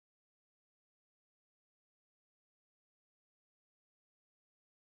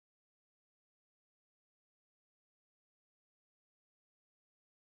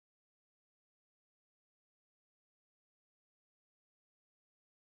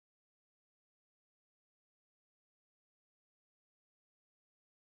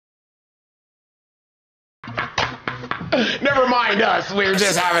Never mind us. We were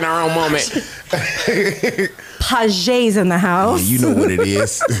just having our own moment. Paget's in the house. You know what it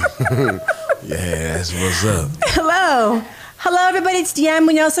is. Yeah, that's what's up. Hello. Hello, everybody. It's Deanne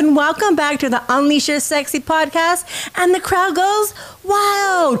Munoz, and welcome back to the Unleash Your Sexy podcast. And the crowd goes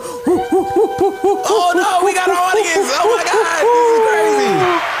wild. Oh, no, we got an audience. Oh, my God.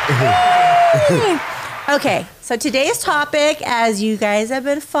 This is crazy. Okay, so today's topic, as you guys have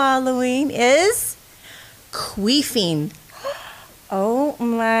been following, is queefing. Oh,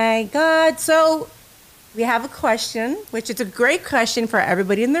 my God. So we have a question, which is a great question for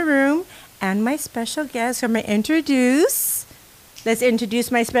everybody in the room and my special guest who I'm going to introduce. Let's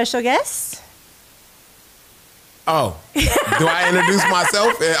introduce my special guest. Oh, do I introduce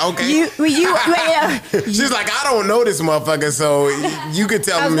myself? Okay. She's like, I don't know this motherfucker, so you could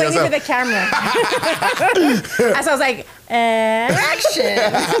tell me yourself. I was waiting for the camera. So I was like,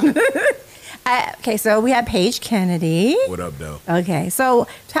 action. Okay, so we have Paige Kennedy. What up, though? Okay, so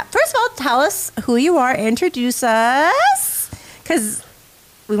first of all, tell us who you are. Introduce us, because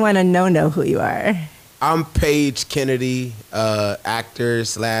we want to know who you are. I'm Paige Kennedy, actor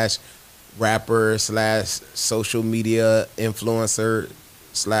slash rapper slash social media influencer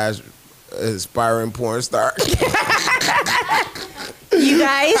slash aspiring porn star. You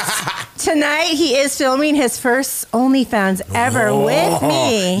guys, tonight he is filming his first OnlyFans ever with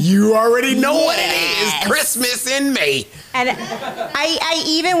me. You already know what it is. Christmas in May. And I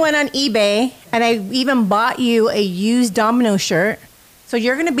even went on eBay and I even bought you a used Domino shirt. So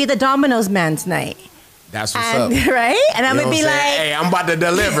you're going to be the Domino's man tonight. That's what's up. Right? And I'm going to be like, hey, I'm about to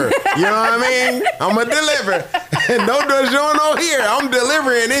deliver. You know what I mean? I'm going to deliver. No DiGiorno here. I'm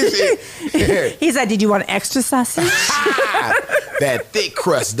delivering this shit. He said, did you want extra sausage? That thick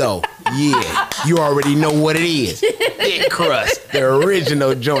crust, though. Yeah. You already know what it is. Thick crust. The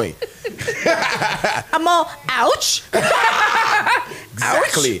original joint. I'm all, ouch.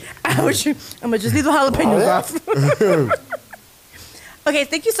 Exactly. Ouch. I'm going to just leave the jalapenos off. Okay,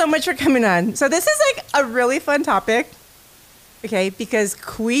 thank you so much for coming on. So this is like a really fun topic, okay, because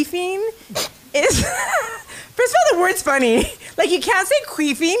queefing is, first of all, the word's funny. Like, you can't say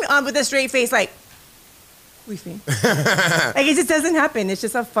queefing with a straight face, like, queefing. Like, it just doesn't happen. It's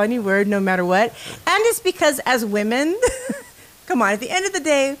just a funny word no matter what. And it's because as women, come on, at the end of the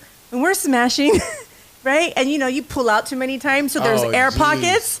day, when we're smashing, right? And, you know, you pull out too many times, so there's air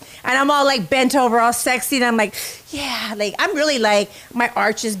pockets. And I'm all, like, bent over, all sexy. And I'm like, yeah, like, I'm really, like, my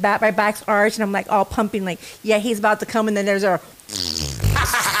arch is back, my back's arched. And I'm, like, all pumping, like, yeah, he's about to come. And then there's a...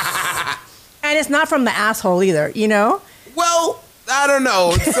 And it's not from the asshole either, you know? Well, I don't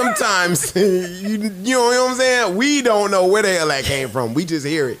know. Sometimes, you know what I'm saying? We don't know where the hell that came from. We just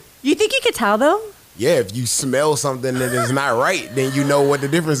hear it. You think you could tell, though? Yeah, if you smell something that is not right, then you know what the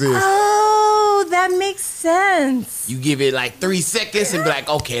difference is. Oh, that makes sense. You give it like 3 seconds and be like,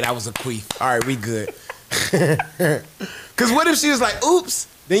 okay, that was a queef. All right, we good. Because what if she was like, oops?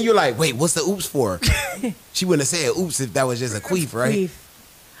 Then you're like, wait, what's the oops for? She wouldn't have said oops if that was just a queef, right?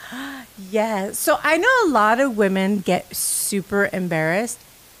 Yeah. So I know a lot of women get super embarrassed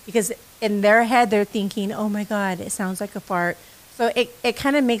because in their head they're thinking, oh my God, it sounds like a fart. So it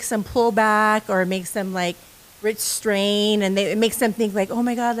kind of makes them pull back, or it makes them like restrain, and it makes them think like, oh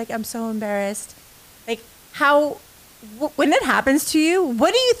my God, like I'm so embarrassed. Like when it happens to you,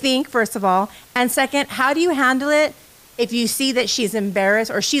 what do you think, first of all? And second, how do you handle it if you see that she's embarrassed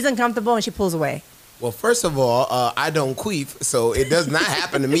or she's uncomfortable and she pulls away? Well, first of all, I don't queef, so it does not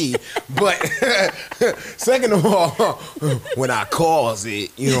happen to me. But second of all, when I cause it,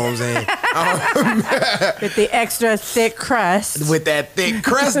 you know what I'm saying? With the extra thick crust. With that thick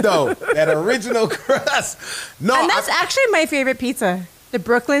crust, though. That original crust. No, and that's actually my favorite pizza. The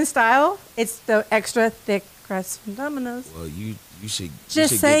Brooklyn style. It's the extra thick crust from Domino's. Well, you should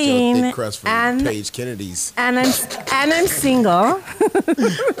just get saying, your thick crust from Paige Kennedy's. And I'm single.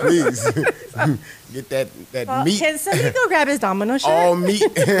 Please. Get that meat. Can somebody go grab his Domino shirt? All meat.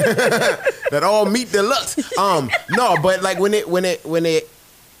 That all meat deluxe. No, but like when it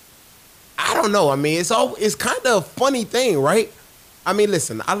I don't know. I mean, it's kind of a funny thing, right? I mean,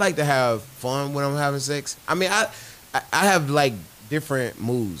 listen, I like to have fun when I'm having sex. I mean, I have like different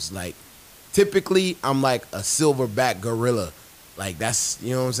moves. Like typically I'm like a silverback gorilla. Like that's,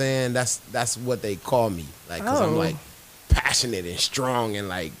 you know what I'm saying? That's what they call me. Like, cause I'm like passionate and strong and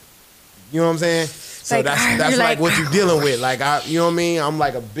like, you know what I'm saying? So like, that's like what you're dealing with. Like you know what I mean? I'm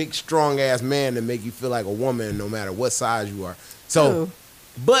like a big strong ass man to make you feel like a woman no matter what size you are. So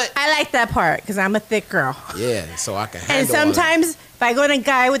But I like that part because I'm a thick girl. yeah, so I can handle And all that. sometimes if I go to a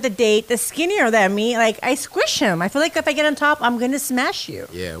guy with a date that's skinnier than me, like I squish him. I feel like if I get on top, I'm gonna smash you.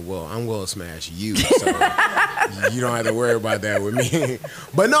 Yeah, well, I'm gonna smash you, so you don't have to worry about that with me.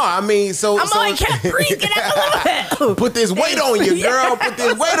 But no, I mean, so I can't breathe. Get out a little bit. put this weight on you, girl. Put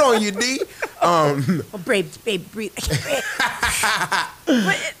this weight on you, D. Oh, babe, breathe. I can't breathe.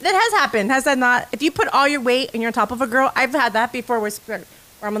 But that has happened. Has that not? If you put all your weight and you're on top of a girl, I've had that before where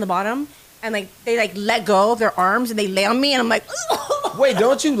I'm on the bottom and like they like let go of their arms and they lay on me and I'm like, Wait,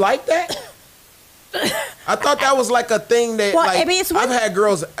 don't you like that? I thought that was like a thing that Well, like I mean, it's what- I've had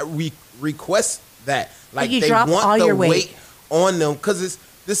girls request that, like you they drop want all the your weight. weight on them because it's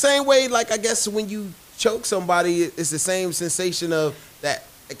the same way. Like I guess when you choke somebody, it's the same sensation of that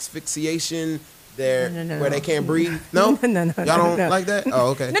asphyxiation there No. where they can't breathe. No, No, y'all don't no. like that. Oh,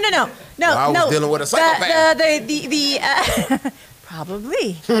 okay. No. Well, I was dealing with a psychopath. The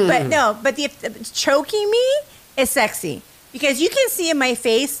probably, but no. But the choking me is sexy because you can see in my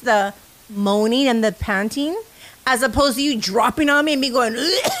face the moaning and the panting, as opposed to you dropping on me and me going.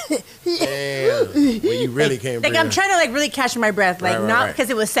 Damn. Well, you really can't breathe. Like I'm trying to like really catch my breath, like Right, not right. because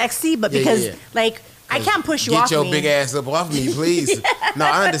it was sexy, but Yeah, because yeah. like I can't push you Get off your me. big ass up off me, please. No,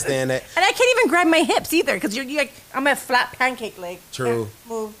 I understand that. And I can't even grab my hips either because you're like I'm a flat pancake leg. True. Can't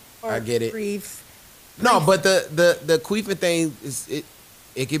move or I get it. breathe. No, but the queefing thing is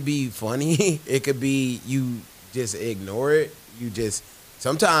it could be funny. It could be you just ignore it. You just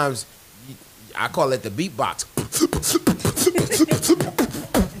sometimes I call it the beatbox.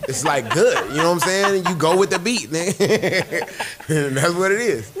 It's like good, you know what I'm saying? You go with the beat, man. And that's what it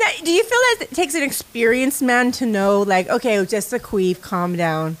is. Now, do you feel that it takes an experienced man to know, like, okay, just a queef, calm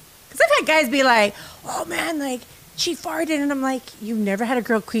down? Because I've had guys be like, oh man, like she farted, and I'm like, you've never had a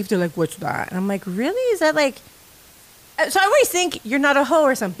girl queef? They're like, what's that? And I'm like, really? Is that like? So I always think you're not a hoe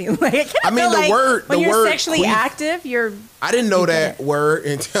or something. Like I mean, feel the word- when the you're word sexually queef- active, you're. I didn't know You that get it. word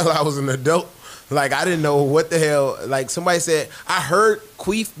until I was an adult. Like I didn't know what the hell. Like somebody said, I heard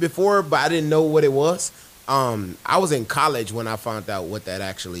queef before, but I didn't know what it was. I was in college when I found out what that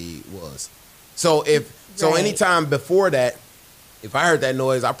actually was. So Right. anytime before that, if I heard that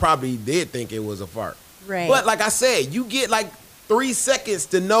noise, I probably did think it was a fart. Right. But like I said, you get like 3 seconds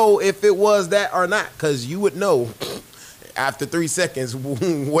to know if it was that or not, because you would know after 3 seconds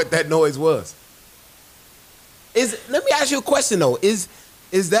what that noise was. Let me ask you a question though. Is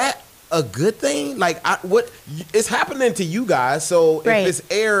that a good thing? Like what it's happening to you guys, so Right. if it's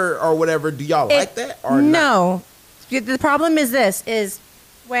air or whatever, do y'all like that or not? no? The problem is this: is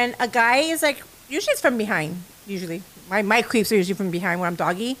when a guy is like, usually it's from behind. Usually, my creeps are usually from behind when I'm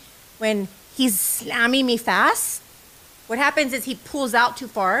doggy. When he's slamming me fast, what happens is he pulls out too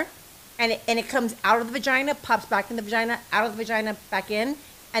far, and it comes out of the vagina, pops back in the vagina, out of the vagina, back in,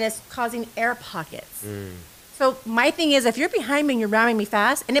 and it's causing air pockets. So my thing is, if you're behind me and you're ramming me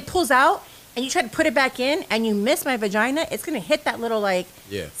fast, and it pulls out, and you try to put it back in, and you miss my vagina, it's gonna hit that little like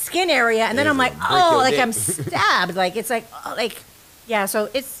Yeah. skin area, and then Yeah, I'm like, it's gonna break oh, your like dick. I'm stabbed. Like it's like, oh, like, yeah. So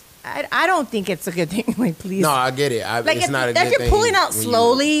it's, I don't think it's a good thing. Like, please, No, I get it. like It's not a good if you're thing pulling out when you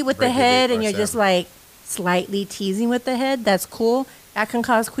slowly with the break your head, dick and or you're just something. like slightly teasing with the head, that's cool. That can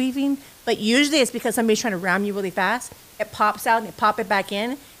cause queefing, but usually it's because somebody's trying to ram you really fast. It pops out, and they pop it back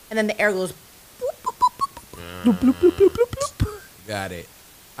in, and then the air goes. Got it.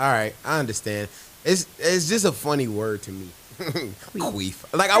 All right, I understand. It's just a funny word to me.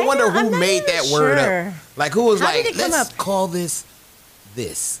 Queef. Like I wonder I'm who not made even that word sure. up. Like who was How like, did it come let's up? call this.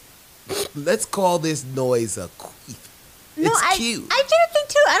 Let's call this noise a queef. No, It's cute. I didn't think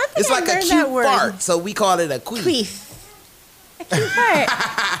too. I don't think It's I like a learned cute that word. fart, so we call it a queef. Queef. A cute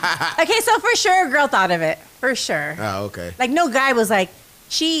fart. Okay, so for sure, a girl thought of it. For sure. Oh, okay. Like no guy was like,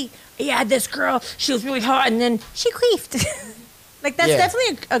 yeah, this girl, she was really hot, and then she queefed. Like that's Yeah.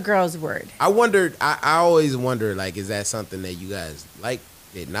 definitely a girl's word. I wondered. I always wonder. Like, is that something that you guys like?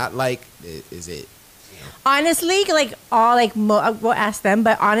 Did not like? Is it? Honestly, like we'll ask them,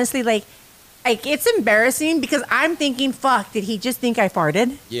 but honestly, like it's embarrassing because I'm thinking, fuck, did he just think I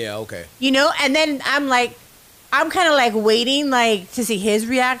farted? Yeah. Okay. You know, and then I'm kind of like waiting like to see his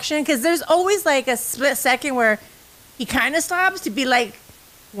reaction because there's always like a split second where he kind of stops to be like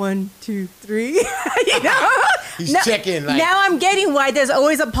 1, 2, 3. You know, He's checking. Like, now I'm getting why there's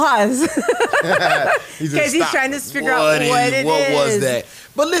always a pause He's because he's stop. trying to figure out what it What was is. that?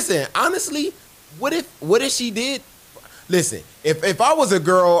 But listen, honestly, what if she did? Listen, if I was a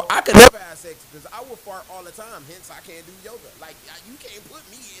girl, I could never have sex because I would fart all the time. Hence, I can't do yoga. Like you can't put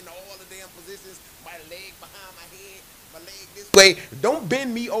me in all the damn positions. My leg behind my head, my leg this way. Don't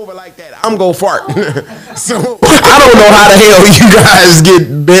bend me over like that. I'm gonna fart. So I don't know how the hell you guys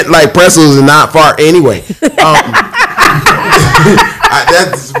get bent like pretzels and not fart anyway.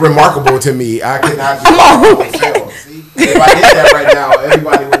 That's remarkable to me. I cannot do that myself. See, if I did that right now,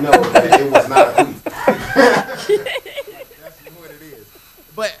 everybody would know that it was not a queef. That's what it is.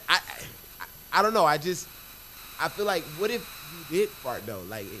 But I don't know. I feel like, what if you did fart though?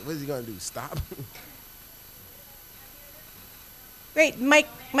 Like, what is he gonna do? Stop? Wait,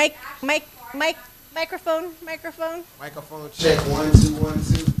 microphone. Microphone check 1 2 1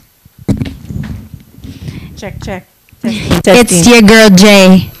 2. Check. It's your girl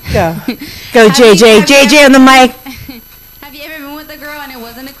Jay. Go JJ on the mic. Have you ever been with a girl and it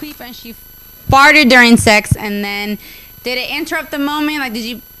wasn't a queef and she farted during sex, and then did it interrupt the moment? Like, did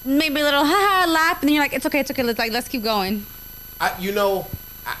you maybe a little laugh and then you're like, it's okay, let's keep going?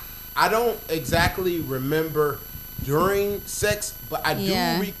 I don't exactly remember during sex, but I do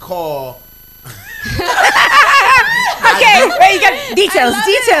recall. Okay, wait, you got details.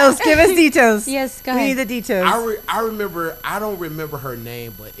 Give us details. Yes, go We ahead. need the details. I remember. I don't remember her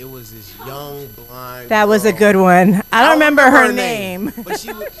name, but it was this young blonde. That was a girl. good one. I don't remember her name. But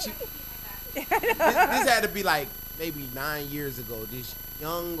she this had to be like maybe 9 years ago. This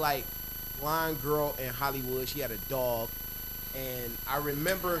young like blonde girl in Hollywood. She had a dog, and I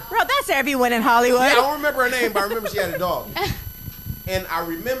remember. Bro, that's everyone in Hollywood. Yeah, I don't remember her name, but I remember she had a dog. And I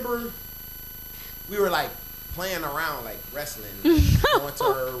remember we were like playing around, like wrestling, going to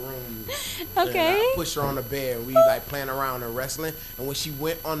her room. Okay. And I pushed her on the bed. And we like playing around and wrestling. And when she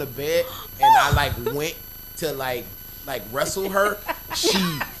went on the bed, and I like went to like wrestle her, she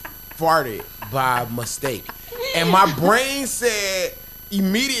farted by mistake. And my brain said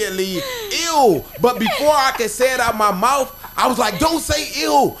immediately, ew. But before I could say it out my mouth, I was like, don't say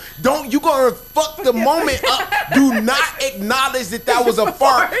ew. You gonna fuck the moment up. Do not acknowledge that was a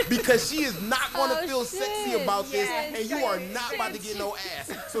fart, because she is not gonna feel sexy about this, and you are not about to get no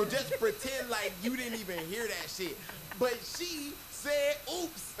ass. So just pretend like you didn't even hear that shit. But she said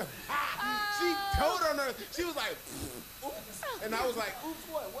oops. She told on her, she was like, oops. And I was like, oops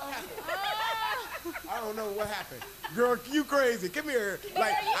what? What happened? I don't know what happened. Girl, you crazy. Come here.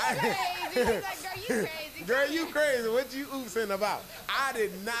 Like, girl, you crazy. What you oopsing about? I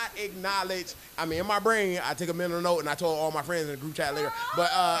did not acknowledge. I mean, in my brain, I took a mental note and I told all my friends in the group chat later. But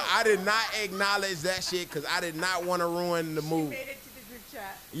I did not acknowledge that shit because I did not want to ruin the mood.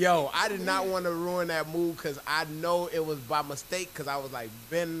 Yo, I did not want to ruin that mood because I know it was by mistake because I was like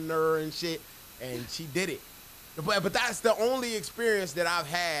bending her and shit, and she did it. But that's the only experience that I've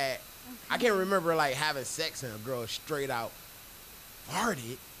had. I can't remember like having sex and a girl straight out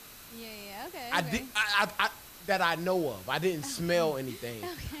farted. Yeah, okay. I did. I that I know of. I didn't smell anything.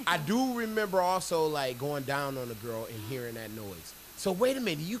 Okay. I do remember also like going down on a girl and hearing that noise. So wait a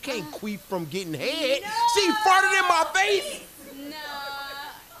minute, you can't queef from getting head. No. She farted in my face. No.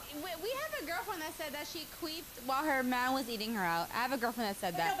 We have a girlfriend that said that she queefed while her man was eating her out. I have a girlfriend that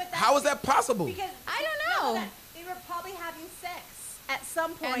said that. How is that possible? Because I don't know. They were probably having sex at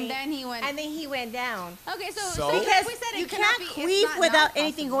some point, And then he went down. Okay, so Because we said it you cannot can't be, queef it's not without not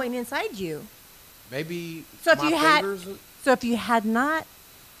anything possible. going inside you. Maybe So if my you had, fingers. so if you had not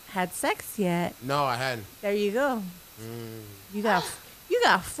had sex yet, No, I hadn't. there you go. You got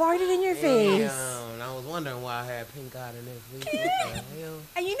farted in your face. Damn, I was wondering why I had pink eye in this week. What the hell?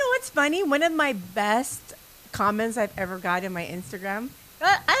 And you know what's funny? One of my best comments I've ever got in my Instagram.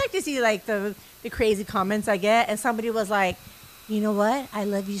 I like to see like the crazy comments I get, and somebody was like, "You know what? I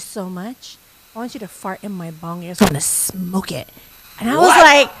love you so much. I want you to fart in my bong. I just want to smoke it." And I was What?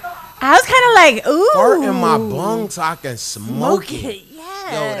 like, I was kind of like, "Ooh, Fart in my bung so I can smoke it.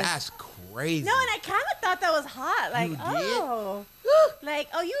 Yes. Yo, that's crazy. No, and I kind of thought that was hot. Like, You did? oh, like,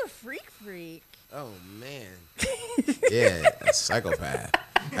 oh, you a freak. Oh man. Yeah, that's psychopath.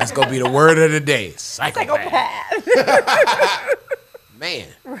 That's gonna be the word of the day. Psychopath. Man.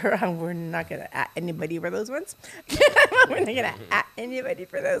 We're not gonna at anybody for those ones. We're not gonna at anybody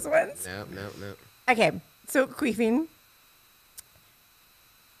for those ones. No. Okay, so queefing.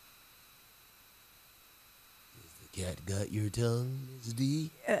 The cat got your tongue, Miss D.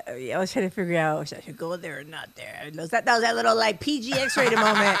 I was trying to figure out if I should go there or not there. That was that little like PG X-rated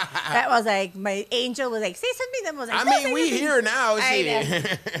moment. That was like my angel was like, say something. That was like, I "No, mean, say we something." here now. I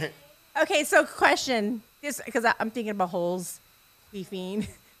Shit. Okay, so question, just because I'm thinking about holes, queefing,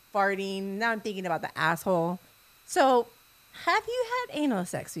 farting. Now I'm thinking about the asshole. So, have you had anal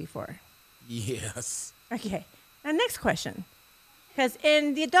sex before? Yes. Okay. Now, next question. Because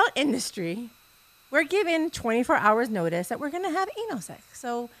in the adult industry, we're given 24 hours notice that we're going to have anal sex.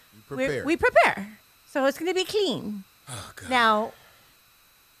 So we prepare. So it's going to be clean. Oh, God. Now,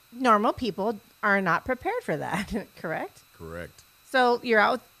 normal people are not prepared for that, correct? Correct. So you're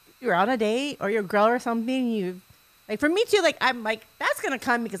out on a date or your girl or something. Like for me too, like I'm like, that's going to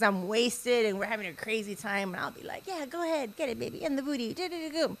come because I'm wasted and we're having a crazy time. And I'll be like, yeah, go ahead, get it, baby, in the booty.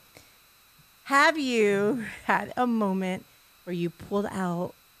 Do-do-do-do. Have you had a moment where you pulled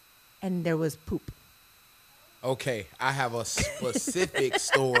out and there was poop? Okay, I have a specific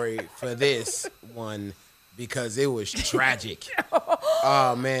story for this one because it was tragic.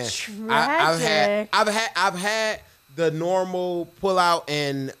 Oh man, Tragic. I've had the normal pull out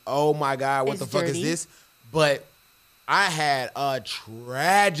and oh my God, what It's the fuck dirty. is this? But I had a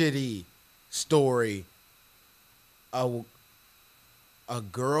tragedy story. A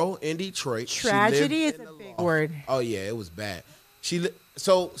girl in Detroit. she Tragedy lived is in a the big loft. word. Oh yeah, it was bad.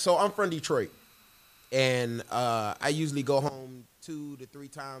 So I'm from Detroit, and I usually go home 2 to 3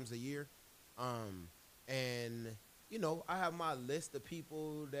 times a year, and you know I have my list of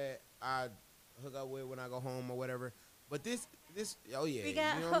people that I hook up with when I go home or whatever. But this oh yeah, We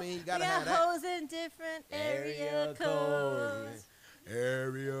got, you know what I mean? You gotta we got have that. hoes in different area codes.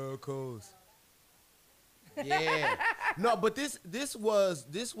 Area codes. Yeah. No, but this was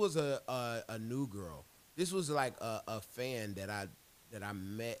a new girl. This was like a fan that I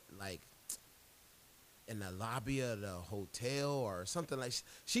met like in the lobby of the hotel or something like.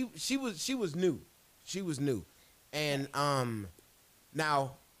 She was new. She was new, and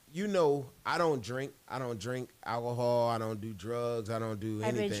now you know I don't drink alcohol. I don't do drugs. I don't do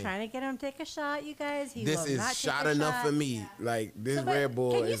I've anything. been trying to get him to take a shot, you guys. He This will is not take shot a enough shot. for me. Like this So, but Red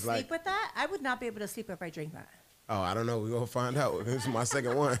Bull can you is sleep like. with that? I would not be able to sleep if I drink that. Oh, I don't know. We're gonna find out. This is my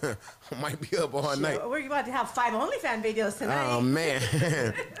second one. I might be up all night. We're about to have 5 OnlyFans videos tonight. Oh man.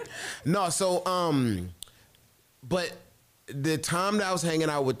 No, so but the time that I was hanging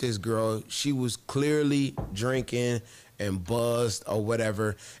out with this girl, she was clearly drinking and buzzed or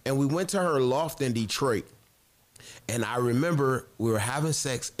whatever. And we went to her loft in Detroit. And I remember we were having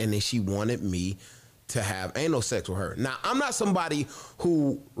sex and then she wanted me to have anal sex with her. Now, I'm not somebody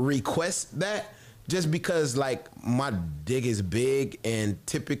who requests that just because like my dick is big and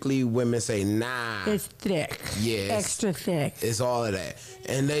typically women say, nah. It's thick. Yes. Extra thick. It's all of that.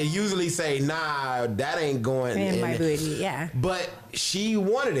 And they usually say, nah, that ain't going In my booty, yeah. But she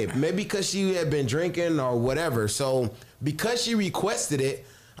wanted it, maybe because she had been drinking or whatever. So because she requested it,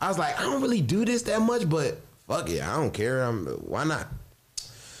 I was like, I don't really do this that much, but fuck it, I don't care. Why not?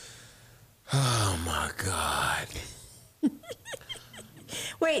 Oh my God.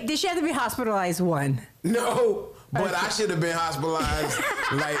 Wait, did she have to be hospitalized one? No, but I should have been hospitalized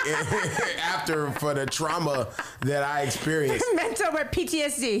like after for the trauma that I experienced. Mental or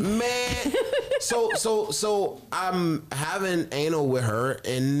PTSD. Man, so I'm having anal with her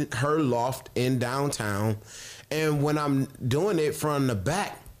in her loft in downtown, and when I'm doing it from the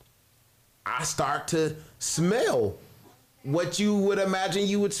back, I start to smell what you would imagine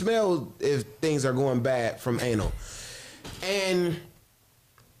you would smell if things are going bad from anal, and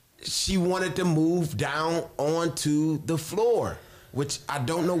she wanted to move down onto the floor, which I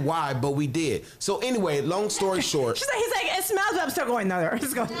don't know why, but we did. So anyway, long story short. He's like, it smells, but I'm still going there.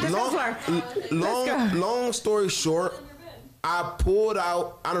 Let's go. Long story short, I pulled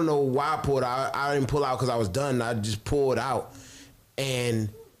out. I don't know why I pulled out. I didn't pull out because I was done. I just pulled out, and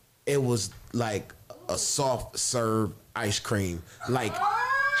it was like a soft serve ice cream, like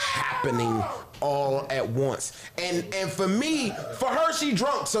happening all at once. And for me, for her, she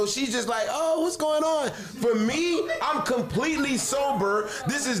drunk, so she's just like, oh, what's going on? For me, I'm completely sober.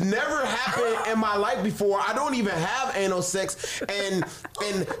 This has never happened in my life before. I don't even have anal sex. And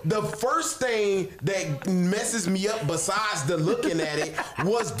the first thing that messes me up besides the looking at it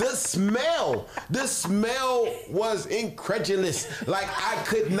was the smell. The smell was incredulous. Like I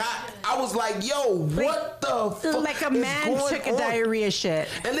could not, I was like, yo, what the fuck Like a is man going took a on? diarrhea shit.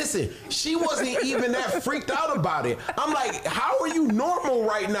 And listen, she wasn't even that freaked out about it. I'm like, how are you normal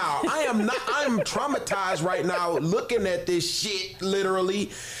right now? I am not. I am traumatized right now looking at this shit,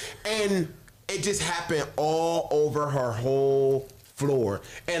 literally. And it just happened all over her whole floor.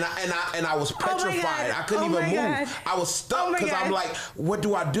 And I was petrified. I couldn't even move. God. I was stuck Oh my because I'm God. like, what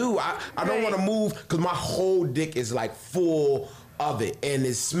do I do? I don't want to move because my whole dick is like full of it, and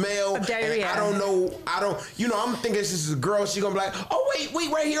it smell. Of diarrhea. And I'm thinking this is a girl. She gonna be like, oh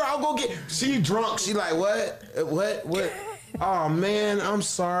wait, right here. I'll go get. She drunk. She like, what? Oh man, I'm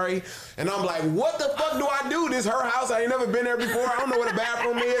sorry. And I'm like, what the fuck do I do? This her house. I ain't never been there before. I don't know what a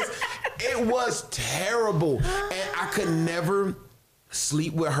bathroom is. It was terrible, and I could never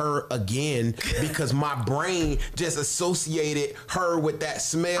sleep with her again because my brain just associated her with that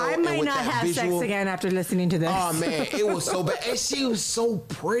smell. I and might with not that have visual. sex again after listening to this. Oh man, it was so bad, and she was so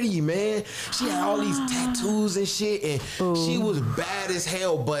pretty, man. She had all these tattoos and shit, and she was bad as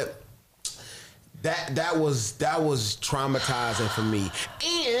hell. But that was traumatizing for me.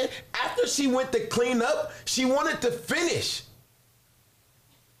 And after she went to clean up, she wanted to finish.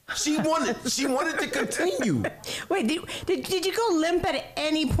 She wanted to continue. Wait, did you go limp at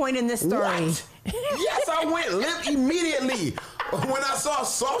any point in this story? What? Yes, I went limp immediately when I saw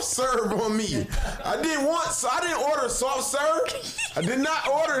soft serve on me. I didn't order soft serve. I did not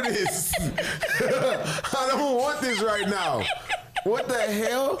order this. I don't want this right now. What the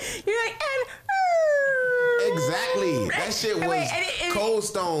hell? You're like, Exactly. That shit was Cold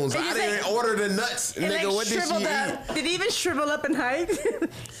Stones. I didn't order the nuts, nigga. What did she eat? Did it even shrivel up and hide?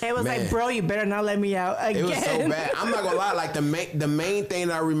 It was Man. like, bro, you better not let me out again. It was so bad. I'm not gonna lie. Like the main thing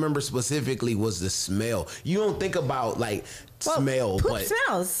I remember specifically was the smell. You don't think about like smell, poop but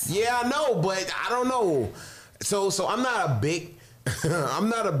smells. Yeah, I know, but I don't know. So I'm not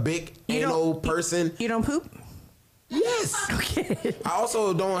a big anal person. You don't poop? Yes. Okay. I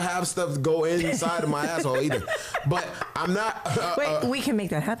also don't have stuff go inside of my asshole either. But I'm not. Wait, we can make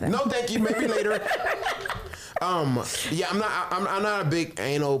that happen. No, thank you. Maybe later. Yeah, I'm not a big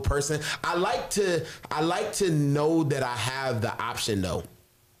anal person. I like to know that I have the option though.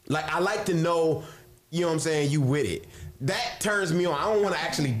 Like I like to know, you know what I'm saying, you with it. That turns me on. I don't want to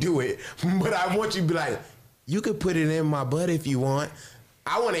actually do it, but I want you to be like, you could put it in my butt if you want.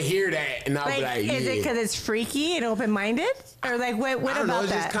 I want to hear that, and I'll be like, yeah. Is it because it's freaky and open-minded, or like what I don't know, about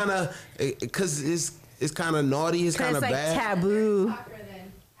it's that? just kind of because it's kind of naughty. It's kind of like bad. Taboo. Talker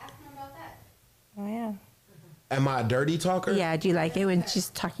then. Ask him about that. Oh yeah. Am I a dirty talker? Yeah. Do you like it when she's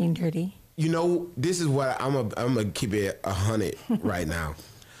talking dirty? You know, this is what I'm gonna keep it 100 right now.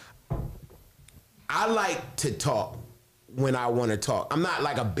 I like to talk when I want to talk. I'm not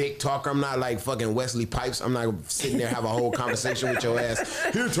like a big talker. I'm not like fucking Wesley Pipes. I'm not sitting there have a whole conversation with your ass.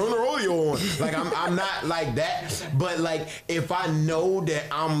 Here, turn the audio on. Like I'm not like that. But like if I know that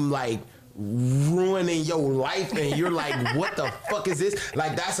I'm like ruining your life and you're like, what the fuck is this?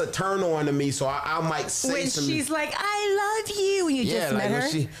 Like that's a turn on to me. So I might say When some. she's like, I love you, when you just like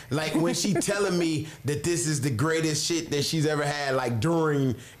met her. when she telling me that this is the greatest shit that she's ever had, like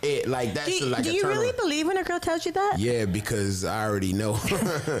during it, like that's do like a you turn really on. believe when a girl tells you that? Yeah, because I already know.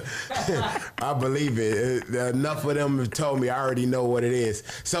 I believe it. Enough of them have told me I already know what it is.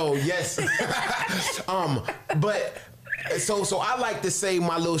 So yes, but so I like to say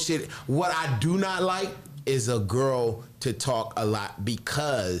my little shit. What I do not like is a girl to talk a lot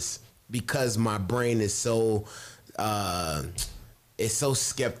because my brain is so it's so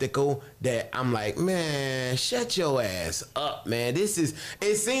skeptical that I'm like, man, shut your ass up, man. It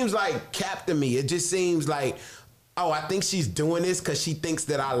seems like cap to me. It just seems like, oh, I think she's doing this because she thinks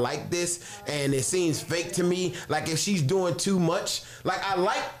that I like this, and it seems fake to me. Like if she's doing too much, like I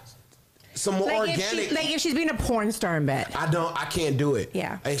like some more organic. If she's being a porn star in bed. I can't do it.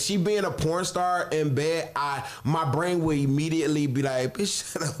 Yeah. If she being a porn star in bed, my brain will immediately be like,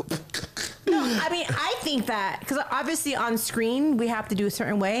 bitch, shut up. No, I mean, I think that, because obviously on screen we have to do a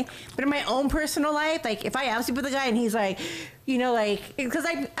certain way, but in my own personal life, like if I am sleep with a guy and he's like, you know, like, because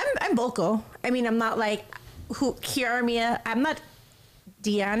I'm vocal. I mean, I'm not like Kiara Mia. I'm not,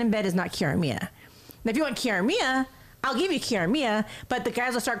 Deanne in bed is not Kiara Mia. Now, if you want Kiara Mia, I'll give you Kiara Mia, but the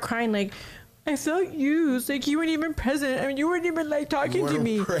guys will start crying like, I felt used, like you weren't even present. I mean, you weren't even like talking to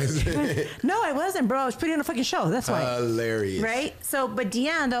me. Present. No, I wasn't, bro. I was putting on a fucking show. That's why. Hilarious. Right? So, but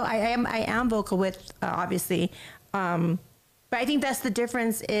Deanne, though, I am vocal with, obviously. But I think that's the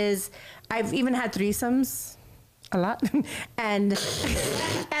difference is I've even had threesomes a lot. and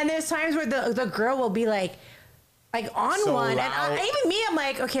there's times where the girl will be like on So one. loud. And even me, I'm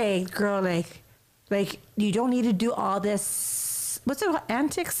like, okay, girl, like you don't need to do all this. What's it?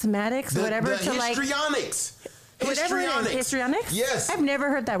 Antics, somatics, whatever. The to histrionics. Whatever it is. Histrionics? Yes. I've never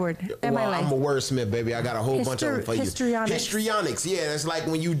heard that word in my life. I'm a wordsmith, baby. I got a whole bunch of them for you. Histrionics. Histrionics. Yeah, it's like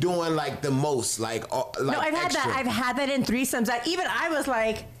when you doing like the most, like No, I've had extra. that. I've had that in threesomes. I was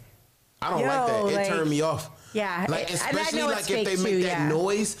like, I don't Yo, like that. It like- turned me off. Yeah, Like and I especially know like it's if they fake make too, that yeah.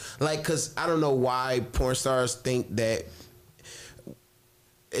 noise, like because I don't know why porn stars think that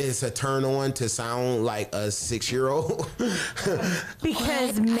it's a turn on to sound like a 6-year-old.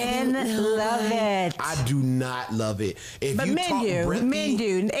 because men love it. I do not love it. If But you men talk do. breathy, Men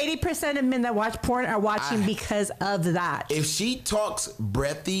do. 80% of men that watch porn are watching because of that. If she talks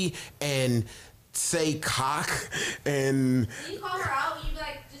breathy and say cock and You call her out, you'd be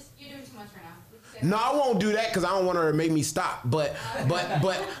like, you're doing too much. much right now. No, I won't do that because I don't want her to make me stop. But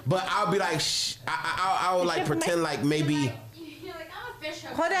I'll be like, shh. I'll like pretend like maybe. You're like, I'm a fish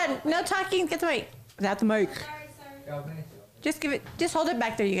hooker. Hold on, no talking. Get the mic. Without the mic. Sorry. Just hold it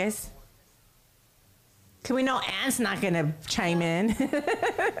back there, you guys. Can we know Anne's not gonna chime in? Is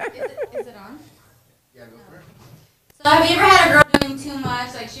it on? Yeah, go for it. So have you ever had a girl doing too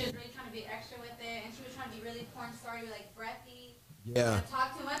much? Like she was really trying to be extra with it, and she was trying to be really porn star, be like breathy. Yeah.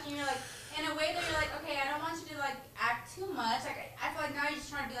 Talk too much, and you're like, in a way that you're like, okay, I don't want you to like act too much. Like I feel like now you're just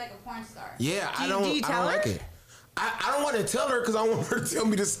trying to be like a porn star. Yeah, Do I you don't tell her? like it. I don't want to tell her because I want her to tell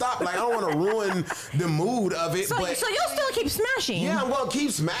me to stop. Like I don't want to ruin the mood of it. So but you'll still keep smashing. yeah, I'm gonna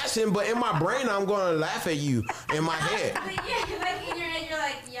keep smashing, but in my brain I'm gonna laugh at you in my head. But yeah, like in your head, you're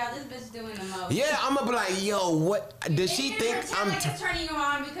like, yeah, this bitch doing the most. Yeah, I'm gonna be like, yo, what does she think I'm? Like it's turning you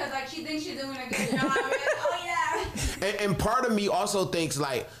on because like she thinks she's doing a good job. Like, oh yeah. And part of me also thinks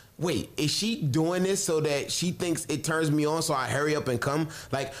like, wait, is she doing this so that she thinks it turns me on so I hurry up and come?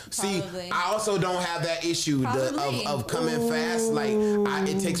 Like, see, Probably. I also don't have that issue Probably. of coming fast. Like,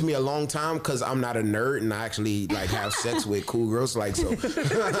 it takes me a long time because I'm not a nerd and I actually like have sex with cool girls. Like, so I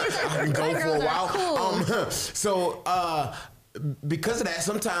can go for a girls are while. cool. Because of that,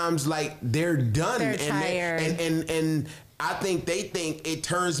 sometimes like they're done They're and tired. and I think they think it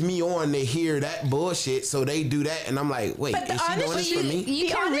turns me on to hear that bullshit, so they do that, and I'm like, wait, But the is she doing honest this for me? You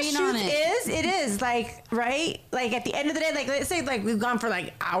the can honest read on truth it. it is like, right? Like at the end of the day, like let's say like we've gone for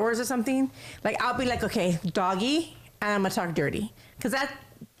like hours or something. Like I'll be like, okay, doggy, and I'm gonna talk dirty. Because that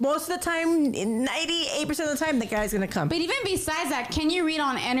most of the time, 98% of the time, the guy's gonna come. But even besides that, can you read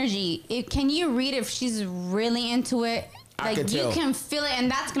on energy? Can you read if she's really into it? I Like can you tell. can feel it, and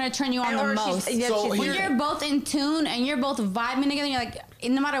that's gonna turn you on Or the she's- most. yeah, So she's- When here- you're both in tune and you're both vibing together, you're like,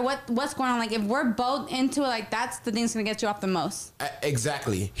 no matter what's going on, like if we're both into it, like that's the thing that's gonna get you off the most.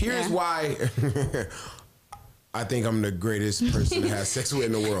 Exactly. Here's Yeah. why I think I'm the greatest person to have sex with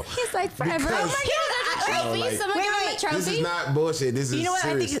in the world. He's like forever. Because- Oh my god, a trophy! like- Someone Wait, give him a wait. trophy. This is not bullshit. This is You know what I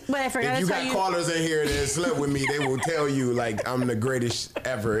serious. think- what I forgot if to you tell got you- callers in here that slept with me, they will tell you like I'm the greatest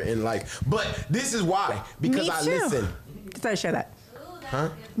ever in life. But this is why, because Me I too. listen. Just thought I'd share that. Ooh, that's Huh?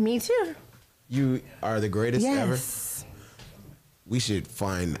 good. Me too. You are the greatest ever. Yes. We should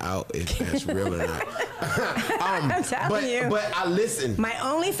find out if that's real or not. I'm telling you. But I listen. My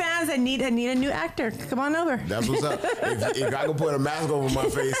OnlyFans, I need a new actor. Come on over. That's what's up. If I can put a mask over my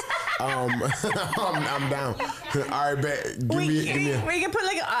face, I'm down. All right, bet. Give me a- We can put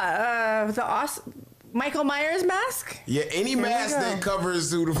like Michael Myers mask. Yeah, any we mask go. that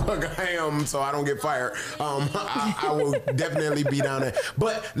covers who the fuck I am, so I don't get fired. I will definitely be down there.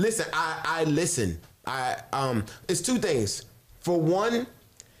 But listen, I listen. It's two things. For one,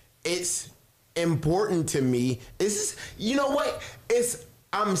 it's important to me. You know what?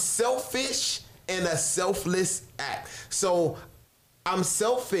 I'm selfish in a selfless act. So I'm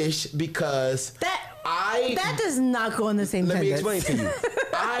selfish because That does not go in the same let me sentence. explain to you.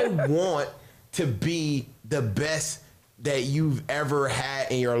 I want to be the best that you've ever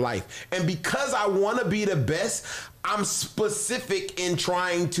had in your life. And because I want to be the best, I'm specific in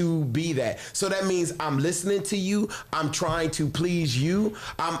trying to be that. So that means I'm listening to you. I'm trying to please you.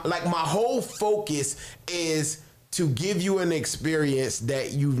 I'm like, my whole focus is to give you an experience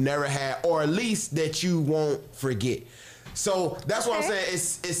that you've never had, or at least that you won't forget. So that's what I'm Okay. saying.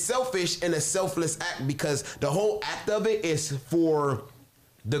 It's selfish and a selfless act because the whole act of it is for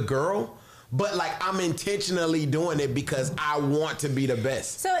the girl, but like I'm intentionally doing it because I want to be the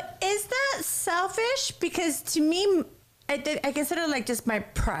best. So is that selfish? Because to me, I consider like just my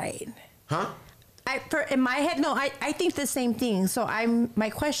pride. Huh? In my head, no, I think the same thing. So my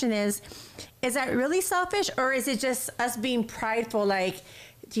question is that really selfish, or is it just us being prideful? Like,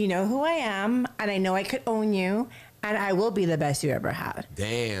 do you know who I am? And I know I could own you, and I will be the best you ever had.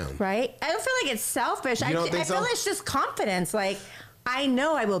 Damn. Right? I don't feel like it's selfish. You don't think I feel so? it's just confidence. Like, I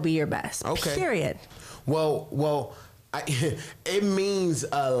know I will be your best. Okay. Period. Well, it means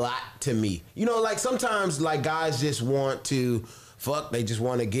a lot to me. You know, like sometimes like guys just want to fuck, they just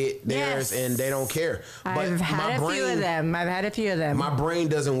want to get theirs Yes. and they don't care. I've had a few of them. My brain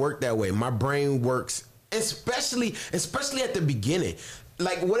doesn't work that way. My brain works especially at the beginning.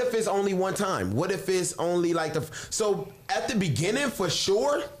 Like, what if it's only one time? What if it's only like so at the beginning, for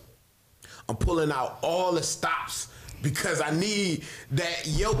sure, I'm pulling out all the stops because I need that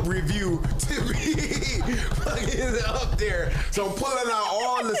Yelp review to be fucking up there. So I'm pulling out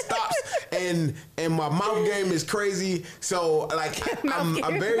all the stops, and my mouth game is crazy. So like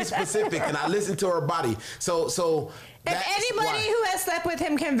I'm very specific, and I listen to her body. So If anybody who has slept with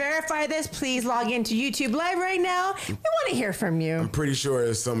him can verify this, please log into YouTube Live right now. We want to hear from you. I'm pretty sure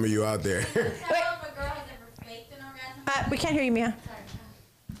there's some of you out there. Tell if a girl has ever faked an orgasm. We can't hear you, Mia.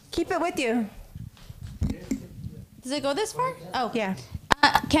 Keep it with you. Does it go this far? Oh, Yeah.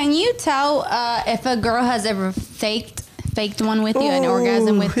 Can you tell if a girl has ever faked one with you, an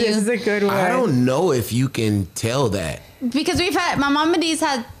orgasm with you? This is a good one. I don't know if you can tell that. Because my mom and Dee's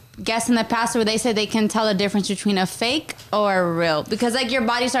had guests in the past where they say they can tell the difference between a fake or a real. Because like your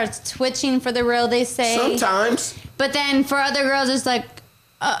body starts twitching for the real, they say. Sometimes. But then for other girls, it's like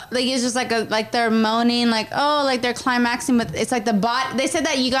it's just like they're moaning, like they're climaxing, but it's like the body. They said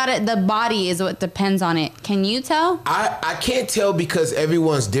that you got it. The body is what depends on it. Can you tell? I can't tell because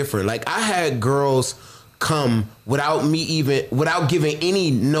everyone's different. Like I had girls come without giving any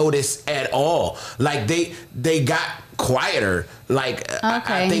notice at all. Like they got quieter. Like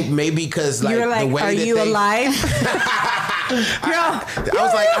I think maybe because like, you were like, the way are that you alive?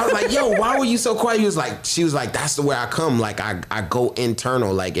 I was like, yo, why were you so quiet? She was like, that's the way I come. Like I go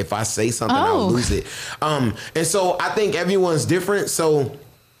internal. Like if I say something, I'll lose it. And so I think everyone's different. So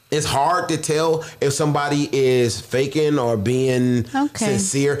it's hard to tell if somebody is faking or being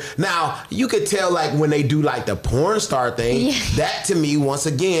sincere. Now, you could tell like when they do like the porn star thing, that to me, once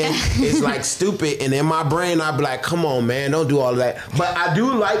again, is like stupid. And in my brain, I'd be like, come on, man, don't do all of that. But I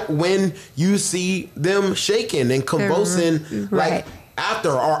do like when you see them shaking and convulsing like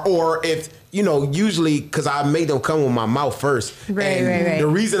after or if, you know, usually because I made them come with my mouth first. Right. The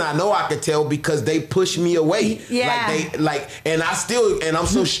reason I know I could tell because they push me away. Yeah. And I'm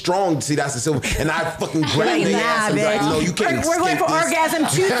so strong. See, that's the silver. And I fucking grab their ass and be like, no, you can't. We're going for this. orgasm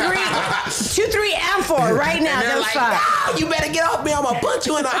 2, 3, and 4 right now. And they're like, no, you better get off me. I'm gonna punch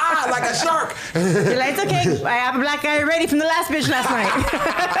you in the eye like a shark. You're like, it's okay. I have a black guy ready from the last bitch last night.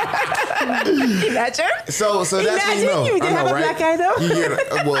 Imagine. So that's what you know. You did have a right? black guy though.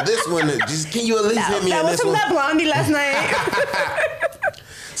 Well, this one, just can you at least hit me that in was this from one? that blondie last night.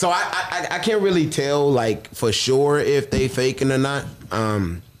 So I can't really tell like for sure if they faking or not.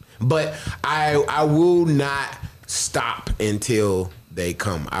 But I will not stop until they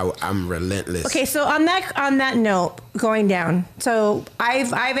come. I'm relentless. Okay, so on that note, going down. So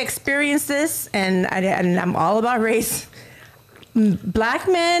I've experienced this, and I'm all about race. Black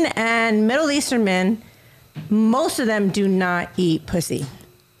men and Middle Eastern men, most of them do not eat pussy.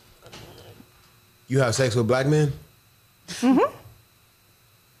 You have sex with black men? Mm-hmm.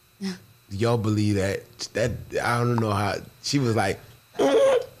 Do y'all believe that? That I don't know how. She was like,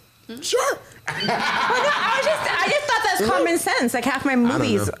 sure. I just thought that's common sense. Like half my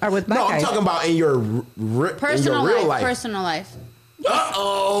movies are with black guys. No, I'm talking about in your real life. Personal life.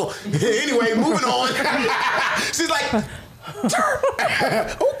 Uh-oh. Anyway, moving on. She's like, sure.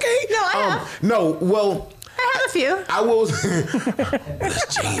 Okay. No, I have. No, well, I have a few. I will.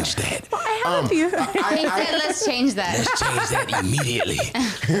 Let's change that. I have a few. He said, let's change that. Let's change that immediately,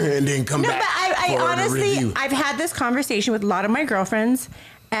 and then come back. But I for honestly, the review. I've had this conversation with a lot of my girlfriends,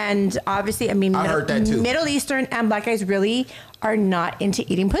 and obviously, I mean, I heard that too. Middle Eastern and black guys really are not into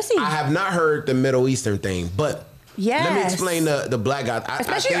eating pussy. I have not heard the Middle Eastern thing, but let me explain the black guy.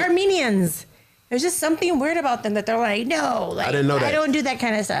 Especially Armenians. There's just something weird about them that they're like, no, like, I didn't know that. I don't do that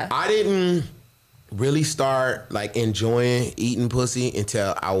kind of stuff. I didn't really start like enjoying eating pussy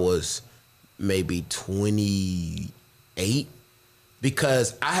until I was maybe 28,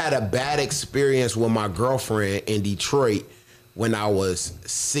 because I had a bad experience with my girlfriend in Detroit when I was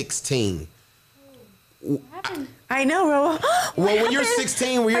 16. I know, Ro. Well, when you're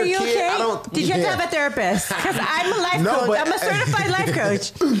 16, when you're a kid, okay? I don't. Did you have to have a therapist? Because I'm a life coach. I'm a certified life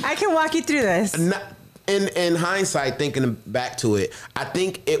coach. I can walk you through this. In hindsight, thinking back to it, I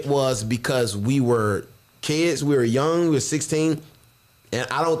think it was because we were kids, we were young, we were 16, and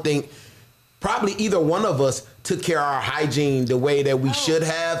I don't think probably either one of us took care of our hygiene the way that we should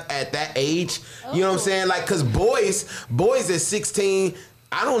have at that age. You know what I'm saying? Like, because boys at 16,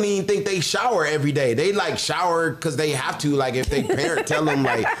 I don't even think they shower every day. They like shower because they have to. Like if they parent tell them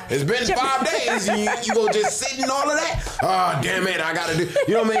like it's been 5 days, and you go just sit in all of that. Oh damn it, I gotta do.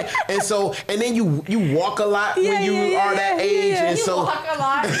 You know what I mean? And so and then you walk a lot when you are that age, and You so walk a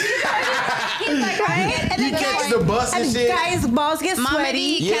lot. He's like, right? And you then catch the bus and shit. Guys' balls get Mama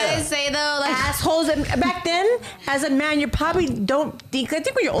sweaty. D, can I say though, like Assholes. And back then, as a man, you probably don't think. I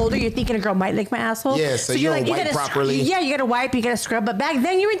think when you're older, you're thinking a girl might lick my asshole. Yeah, so you don't wipe properly. Yeah, you gotta wipe. You gotta scrub. But back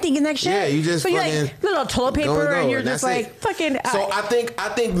then, you were thinking that shit. Yeah, you just so you're fucking like little toilet paper, and you're just like fucking. So I think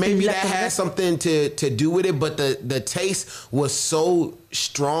maybe that has something to do with it, but the taste was so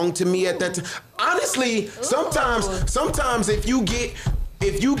strong to me at that time. Honestly, sometimes if you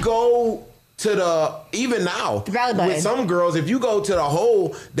go to the even now belly button. with some girls, if you go to the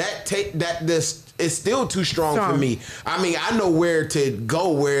hole, this is still too strong for me. I mean, I know where to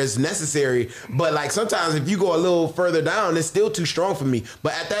go where it's necessary, but like sometimes if you go a little further down, it's still too strong for me.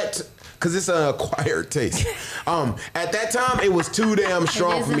 But at that, because it's an acquired taste. At that time, it was too damn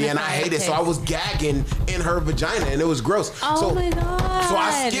strong for me, and I hated it. So I was gagging in her vagina, and it was gross. Oh my God. So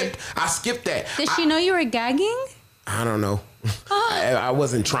I skipped that. Did she know you were gagging? I don't know. I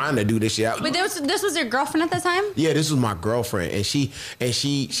wasn't trying to do this shit. But this was your girlfriend at the time? Yeah, this was my girlfriend, and she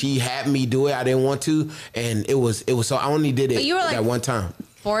had me do it. I didn't want to, and it was so I only did it But you were, like, that one time.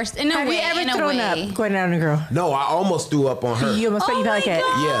 Forced in a way. Have you ever thrown up going down on a girl? No, I almost threw up on her. You almost felt like it.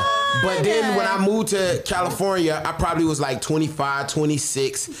 Yeah. But then when I moved to California, I probably was like 25,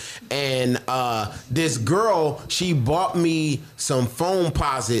 26. And this girl, she bought me some foam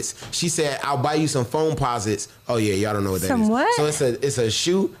posits. She said, I'll buy you some foam posits. Oh, yeah, y'all don't know what that is. Some what? So it's a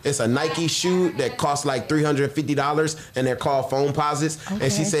shoe. It's a Nike shoe that costs like $350, and they're called foam posits. Okay.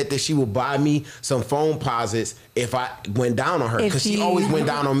 And she said that she would buy me some foam posits if I went down on her, because she always went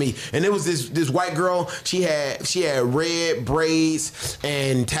down on me. And it was this white girl. She had red braids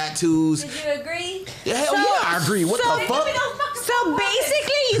and tattoos. Did you agree? Yeah, hell yeah, I agree. What the fuck? So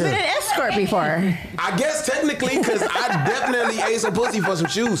basically, you've been an escort before. I guess technically, because I definitely ate some pussy for some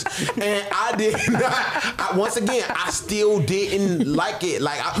shoes, and I did not. Once again, I still didn't like it.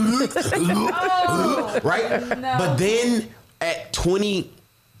 Like, right? No. But then at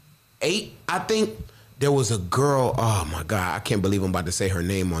 28, I think. There was a girl, oh my God, I can't believe I'm about to say her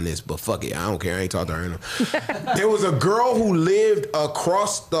name on this, but fuck it, I don't care, I ain't talked to her. There was a girl who lived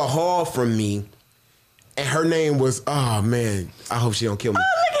across the hall from me, and her name was, oh man, I hope she don't kill me.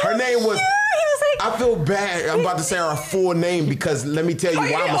 Her name was, I feel bad, I'm about to say her full name, because let me tell you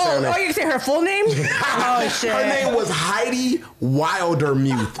why I'm going to say her name. Oh, you can say her full name? Oh shit. Her name was Heidi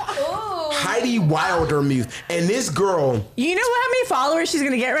Wildermuth. Heidi Wildermuth. And this girl... You know how many followers she's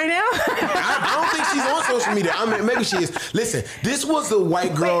going to get right now? I don't think she's on social media. I mean, maybe she is. Listen, this was the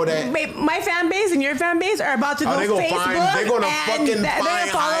white girl wait, my fan base and your fan base are about to go Facebook. They're going to fucking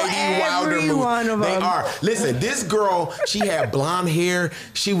find Heidi Wildermuth. They are. Listen, this girl, she had blonde hair.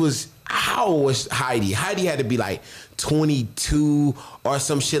 She was... How old was Heidi? Heidi had to be like 22 or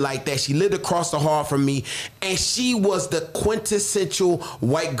some shit like that. She lived across the hall from me, and she was the quintessential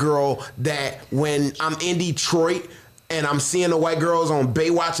white girl that when I'm in Detroit and I'm seeing the white girls on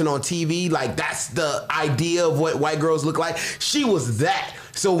Baywatch and on TV, like that's the idea of what white girls look like. She was that.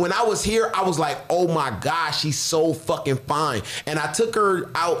 So when I was here, I was like, oh my God, she's so fucking fine. And I took her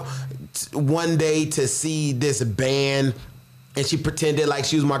out one day to see this band, and she pretended like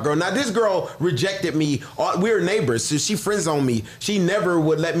she was my girl. Now, this girl rejected me. We were neighbors, so she friends on me. She never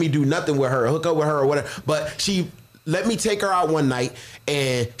would let me do nothing with her, hook up with her or whatever. But she let me take her out one night,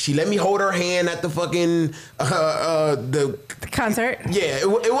 and she let me hold her hand at the fucking the concert. Yeah,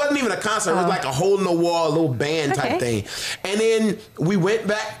 it wasn't even a concert. It was like a hole in the wall, little band type thing. And then we went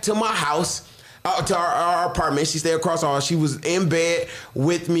back to my house. To our apartment. She stayed across the hall. She was in bed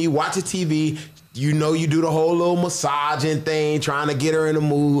with me watching TV. You know, you do the whole little massaging thing, trying to get her in the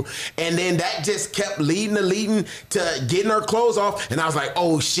mood. And then that just kept leading to getting her clothes off. And I was like,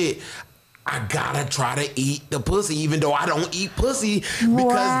 oh shit, I gotta try to eat the pussy, even though I don't eat pussy, because this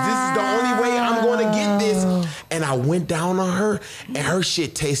is the only way I'm going to get this. And I went down on her, and her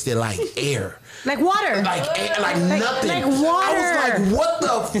shit tasted like air. Like water. Like nothing. Like water. I was like, what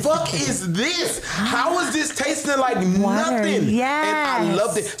the fuck is this? How is this tasting like nothing? Yes. And I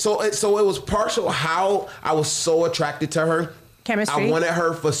loved it. So it was partial how I was so attracted to her. Chemistry. I wanted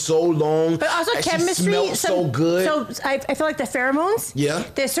her for so long. But also chemistry. She smelled so good. So I feel like the pheromones. Yeah.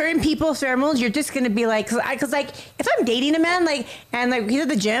 There's certain people's pheromones. You're just gonna be like, cause like if I'm dating a man and he's at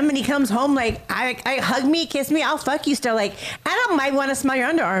the gym and he comes home I hug me, kiss me, I'll fuck you still. Like I don't might want to smell your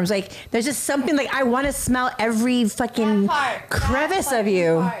underarms. Like there's just something like I want to smell every fucking crevice of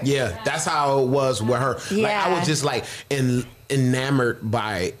you. Yeah, that's how it was with her. Yeah. Like I was just like enamored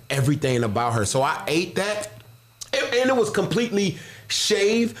by everything about her. So I ate that. And it was completely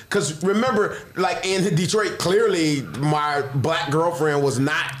shaved, because remember, like in Detroit, clearly my black girlfriend was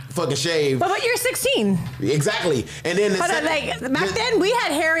not fucking shaved. But you're 16. Exactly. And then back then we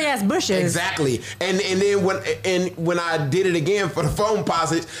had hairy ass bushes. Exactly. And then when I did it again for the foam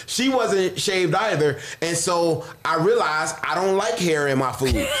posits, she wasn't shaved either. And so I realized I don't like hair in my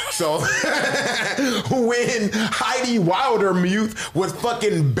food. So when Heidi Wildermuth was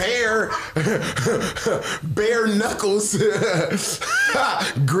fucking bare knuckles,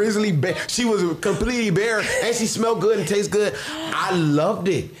 grizzly bear, she was completely bare, and she smelled good and tastes good. I loved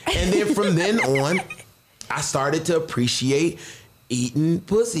it. And then from then on, I started to appreciate, eating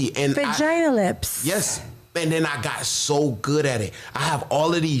pussy. And Vagina lips. yes. And then I got so good at it. I have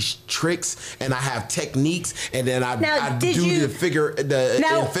all of these tricks and I have techniques, and then I do the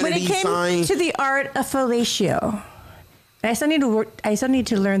when infinity it came sign. to the art of fellatio, I still need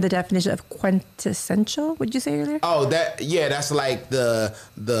to learn the definition of quintessential. What'd you say earlier? Oh, that's like the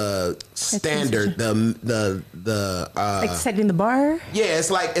standard, the like setting the bar. yeah, it's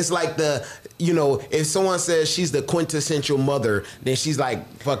like the, if someone says she's the quintessential mother, then she's like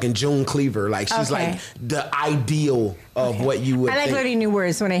fucking June Cleaver. Like she's Okay. like the ideal of what you would I like think. learning new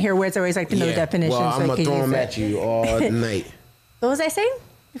words. When I hear words, I always like to know the definition. Well, I'm so I gonna can throw use them it. at you all night. What was I saying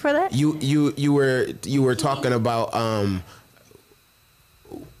before that? You were talking about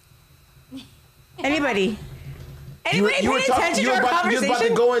Anybody you were paying attention to our about to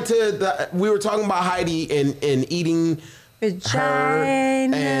conversation? go into we were talking about Heidi and eating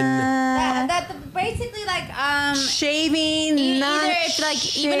Vagina. That basically like Shaving. either it's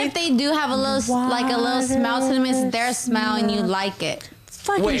like even if they do have a little smell to them, it's their smell and you like it.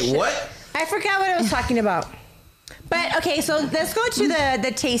 Fucking Wait, shit. what? I forgot what I was talking about. But okay, so let's go to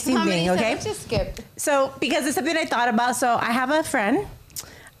the tasting thing, okay? Let's just skip. So because it's something I thought about. So I have a friend.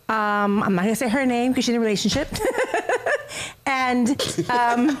 I'm not gonna say her name because she's in a relationship. And she,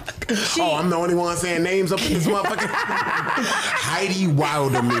 I'm the only one saying names up in this motherfucker. Heidi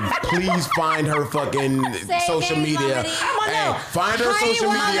Wilderman. Please find her fucking social names, media. Mamadi. no. Find her Heidi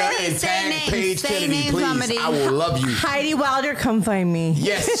social media Wilderman, and say tag names. Paige Say Kennedy, names, please. Mamadi. I will love you. Heidi Wilder, come find me.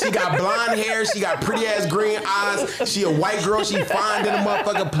 Yes, she got blonde hair. She got pretty ass green eyes. She a white girl. She fine in a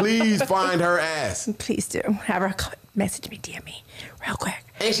motherfucker. Please find her ass. Please do. Have her message me, DM me, real quick.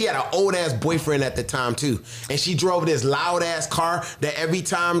 And she had an old ass boyfriend at the time too. And she drove this loud ass car that every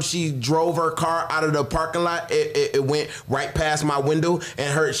time she drove her car out of the parking lot, it went right past my window,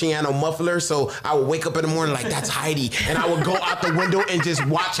 and she had no muffler. So I would wake up in the morning like, that's Heidi. And I would go out the window and just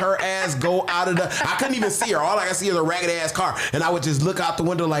watch her ass go out of I couldn't even see her. All I could see is a ragged ass car. And I would just look out the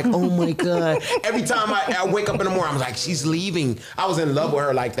window like, oh my God. Every time I wake up in the morning, I was like, she's leaving. I was in love with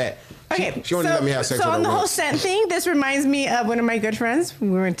her like that. Okay, She only let me have sex so with her on the whole once. scent thing, this reminds me of one of my good friends. We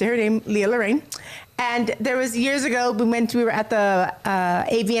went to her name, Leah Lorraine, and there was years ago we were at the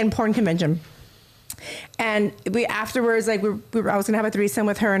AVN porn convention, and we afterwards I was gonna have a threesome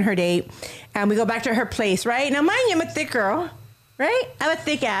with her and her date, and we go back to her place. Right now, mind you, I'm a thick girl. Right? I have a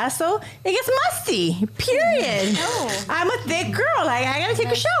thick ass, so it gets musty. Period. I'm a thick girl. Like I gotta take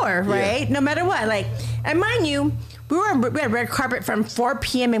a shower, right? No matter what. Like, and mind you, we had red carpet from 4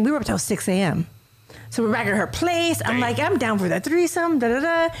 p.m. and we were up till 6 a.m. So we're back at her place. I'm like, I'm down for the threesome. Da da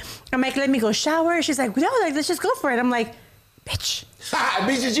da. I'm like, let me go shower. She's like, no, like let's just go for it. I'm like, bitch.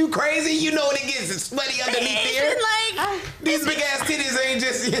 Bitch, is you crazy? You know what it gets sweaty underneath It's here. been like These big ass titties ain't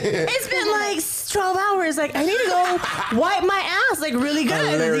just. it's been like 12 hours. Like I need to go wipe my ass like really good.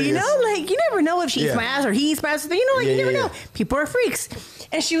 Hilarious. You know, like you never know if she eats my ass or he eats my ass. You know, like you never know. People are freaks.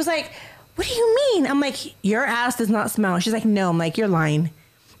 And she was like, what do you mean? I'm like, your ass does not smell. She's like, no. I'm like, you're lying.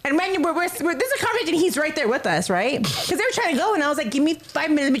 And man, this is a conversation. He's right there with us, right? Because they were trying to go, and I was like, give me 5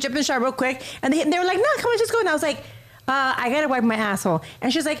 minutes. Let me jump in the shower real quick. And they were like, no, come on, just go. And I was like, I gotta wipe my asshole.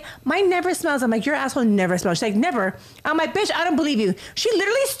 And she's like, mine never smells. I'm like, your asshole never smells. She's like, never. I'm like, bitch, I don't believe you. She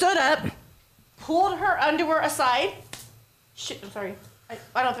literally stood up, pulled her underwear aside. Shit, I'm sorry.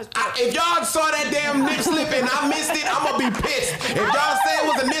 I don't know if it's. If y'all saw that damn nip slip and I missed it, I'm gonna be pissed. If y'all say it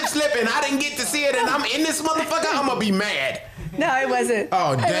was a nip slip and I didn't get to see it and I'm in this motherfucker, I'm gonna be mad. No, it wasn't.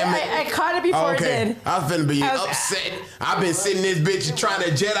 Oh, damn it. I caught it before it did. I was finna be upset. I've been sitting this bitch trying to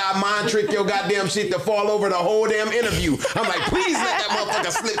Jedi mind trick your goddamn shit to fall over the whole damn interview. I'm like, please let that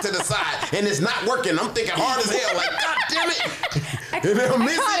motherfucker slip to the side. And it's not working. I'm thinking hard as hell. Like, God damn it. I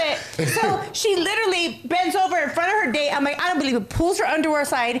caught it. So she literally bends over in front of her date. I'm like, I don't believe it. Pulls her underwear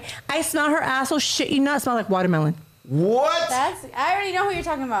aside. I smell her asshole. Shit, you not smell like watermelon. What? I already know who you're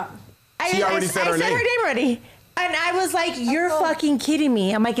talking about. She already said her I said name. her name already. And I was like, you're fucking kidding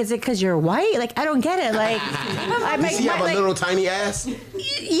me. I'm like, is it because you're white? Like, I don't get it. Like, I'm Does she have a little tiny ass?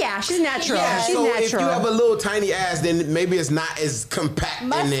 Yeah, she's natural. She's so natural. if you have a little tiny ass, then maybe it's not as compact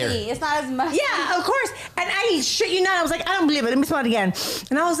Musty. in there. It's not as musty. Yeah, of course. And I shit you not. I was like, I don't believe it. Let me smell it again.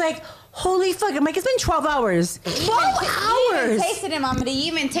 And I was like, holy fuck. I'm like, it's been 12 hours. 12 You hours. even tasted it, Mama.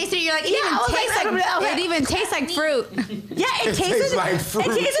 You even tasted it. You're like, it even tastes like fruit. Yeah, it tasted like fruit.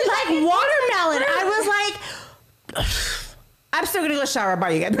 It tasted like watermelon. I was like, I'm still gonna go shower.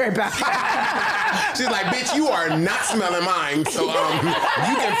 Bye, you guys. Be right back. She's like, bitch, you are not smelling mine, so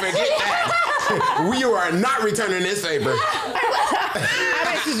you can forget that. We are not returning this favor. I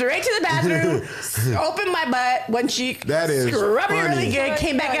went straight to the bathroom, opened my butt, one cheek, That is scrubbed it funny. really good,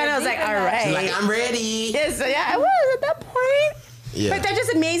 came back out, I was like, all right. She's like, I'm ready. Yes, yeah, I was at that point. Yeah. But that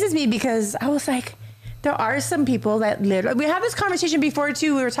just amazes me because I was like, there are some people that literally, we had this conversation before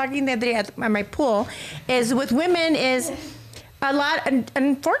too. We were talking the other day at my pool, is with women is a lot,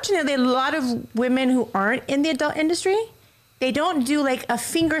 unfortunately, a lot of women who aren't in the adult industry, they don't do like a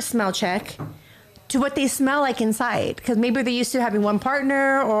finger smell check to what they smell like inside. Because maybe they're used to having one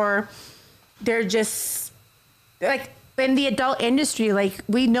partner, or they're just like, in the adult industry, like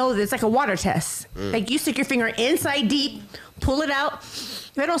we know that it's like a water test. Like you stick your finger inside deep, pull it out.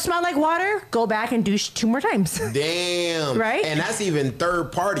 If it don't smell like water, go back and douche 2 more times. Damn. Right? And that's even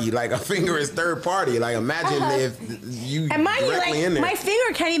third party. Like a finger is third party. Like imagine if you And mind you, directly in like there. my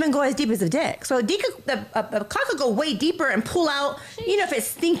finger can't even go as deep as a dick. So a cock could go way deeper and pull out. You know, if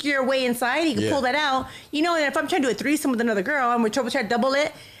it's stinkier way inside, you can pull that out. You know, and if I'm trying to do a threesome with another girl and we're trying to double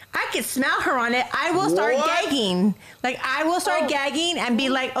it, I can smell her on it. I will start gagging. Like I will start gagging and be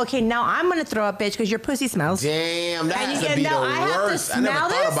like, okay, now I'm gonna throw up, bitch, because your pussy smells. Damn, that And has you to get- be no, the I have to worst. I never smell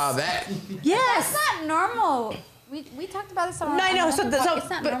thought this? about that. Yes. That's not normal. We talked about this on No, I know. on So, another podcast. It's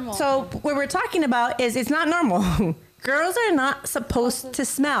not normal. so what we're talking about is it's not normal. Girls are not supposed to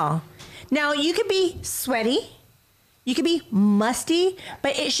smell. Now, you could be sweaty, you could be musty,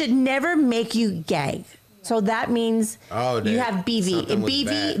 but it should never make you gag. So that means you have BV. something And was BV,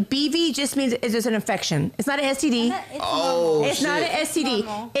 bad. BV just means it's just an infection. It's not an STD. Oh, It's not an STD.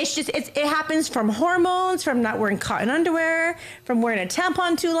 Normal. It's just it happens from hormones, from not wearing cotton underwear, from wearing a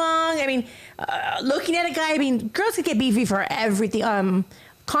tampon too long. I mean, looking at a guy. I mean, girls can get BV for everything.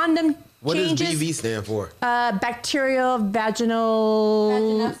 Condom What changes. does BV stand for? Bacterial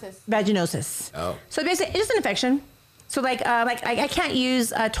vaginal Vaginosis. vaginosis. So basically, it's just an infection. So like I can't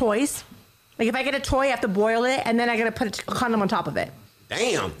use toys. Like if I get a toy, I have to boil it, and then I gotta put a condom on top of it.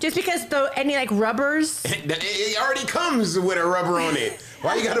 Damn. Just because any like rubbers. It already comes with a rubber on it.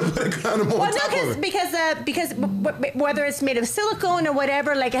 Why you gotta put a condom on Well, top of it? because whether it's made of silicone or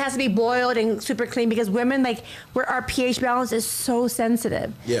whatever, like it has to be boiled and super clean. Because women, like, where our pH balance is so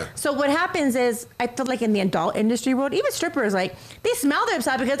sensitive. Yeah. So what happens is, I feel like in the adult industry world, even strippers, like they smell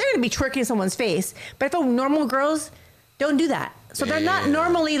themselves because they're gonna be twerking in someone's face. But if normal girls don't do that, so they're not Damn.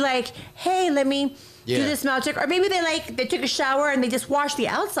 normally like, hey, let me do Yeah. this smell check, or maybe they took a shower and they just washed the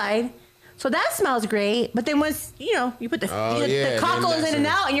outside. So that smells great, but then once you put the yeah, cock then goes that's in and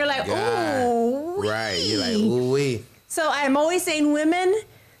out, and you're like, God. ooh, Right. You're like, ooh wee. So I'm always saying, women,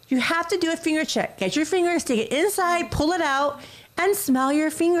 you have to do a finger check. Get your fingers, take it inside, pull it out, and smell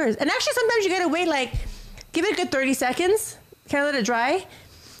your fingers. And actually, sometimes you gotta wait, like, give it a good 30 seconds, kind of let it dry,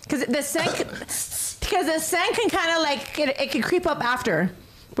 because the scent can kind of like it can creep up after,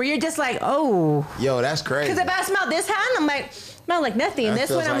 where you're just like, oh. Yo, that's crazy. Because if I smell this hand, I'm like, smell like nothing. That This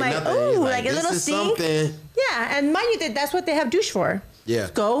feels one, I'm like, nothing. ooh, It's like a this little is stink. something. Yeah, and mind you, that's what they have douche for. Yeah.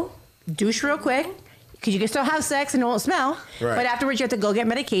 Just go douche real quick, because you can still have sex and it won't smell. Right. But afterwards, you have to go get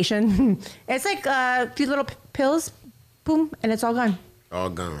medication. It's like a few little pills, boom, and it's all gone. All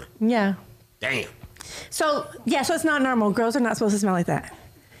gone. Yeah. Damn. So it's not normal. Girls are not supposed to smell like that.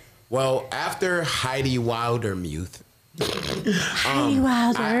 Well, after Heidi Wildermuth, Heidi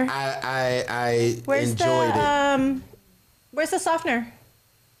Wilder. I Where's enjoyed it. Where's the softener?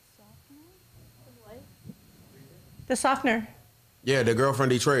 The softener. Yeah, the girl from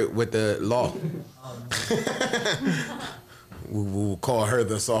Detroit with the law. we'll call her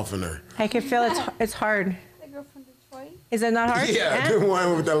the softener. I can feel it's hard. The girl from Detroit. Is it not hard? Yeah, the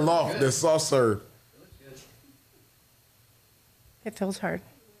one with the law, the soft serve. It feels hard.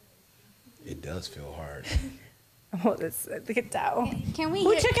 It does feel hard. Oh, look at Dow. Can we?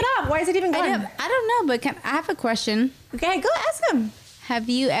 Who took it off? Why is it even gone? I don't know, but I have a question. Okay, go ask him. Have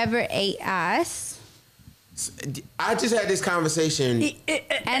you ever ate ass? I just had this conversation.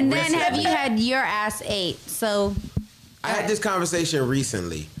 And then have you had your ass ate? So I had this conversation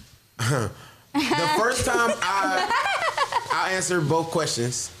recently. The first time I answered both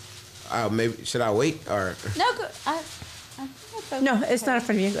questions. Maybe should I wait or? no, go. No, it's not in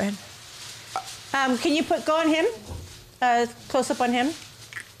front of you. Go ahead. Can you go on him? Close up on him,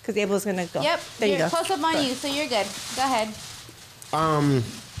 because Abel's gonna go. Yep. There you go. Close up on you, so you're good. Go ahead.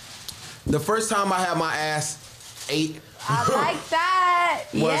 The first time I had my ass ate. I like that.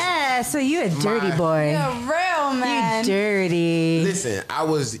 Yeah. So you a dirty my- boy. You're a real man. You dirty. Listen, I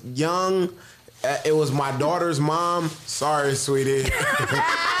was young. It was my daughter's mom. Sorry, sweetie.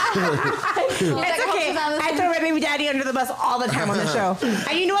 It's okay. I throw my baby daddy under the bus all the time on the show,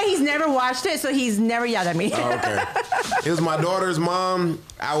 and you know what? He's never watched it, so he's never yelled at me. Oh, okay. It was my daughter's mom.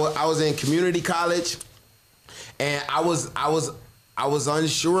 I was in community college, and I I was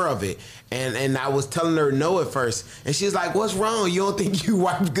unsure of it, and I was telling her no at first, and she's like, "What's wrong? You don't think you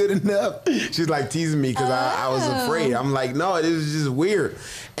wiped good enough?" She's like teasing me because I was afraid. I'm like, "No, it was just weird,"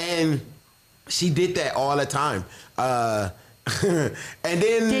 and she did that all the time. And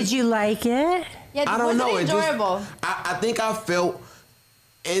then Did you like it? Yeah, I don't know. It enjoyable. I think I felt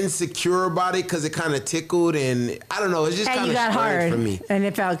insecure about it because it kind of tickled, and I don't know. It's just And kind you of got strange hard, for me. and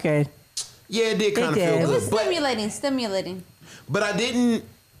it felt good. Yeah, it did kind of did. feel It It good, was but stimulating.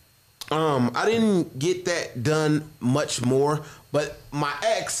 I didn't get that done much more. But my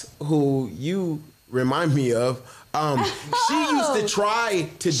ex, who you remind me of, she used to try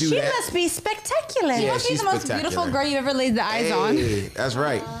to do She that. must be spectacular. Yeah, She's she's the most spectacular. beautiful girl you ever laid the eyes on. Hey, that's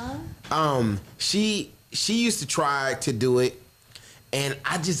right. She used to try to do it, and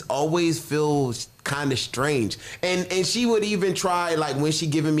I just always feel kind of strange. And she would even try, like when she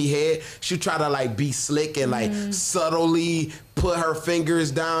giving me head, she'd try to like be slick and like subtly put her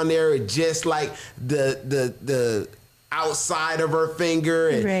fingers down there, just like the outside of her finger,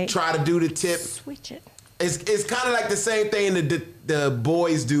 and Right. try to do the tip. Switch it. It's kind of like the same thing that the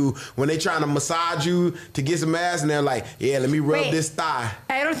boys do when they trying to massage you to get some ass, and they're like, "Yeah, let me rub Wait. this thigh."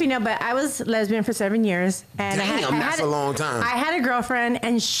 I don't know if you know, but I was lesbian for 7 years, and Damn, that's a long time. I had a girlfriend,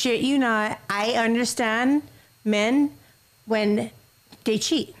 and shit you not, I understand men when they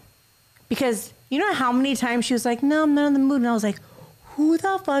cheat, because you know how many times she was like, "No, I'm not in the mood," and I was like, "Who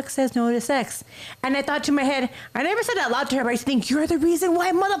the fuck says no to sex?" And I thought to my head, I never said that loud to her, but I used to think, "You're the reason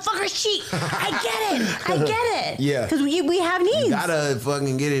why motherfuckers cheat." I get it. Yeah. because we have needs. You gotta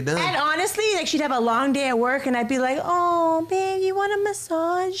fucking get it done. And honestly, like she'd have a long day at work, and I'd be like, "Oh, babe, you want a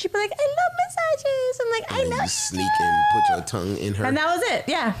massage?" She'd be like, "I love massages." I'm like, "I And know." you sneak and put your tongue in her. And that was it.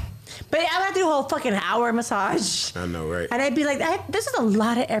 Yeah. But I would have to do a whole fucking hour massage. I know, right? And I'd be like, "This is a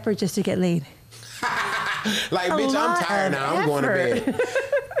lot of effort just to get laid." Like, A bitch, I'm lot tired of now. I'm going to effort.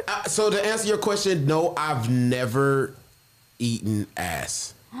 bed. So to answer your question, no, I've never eaten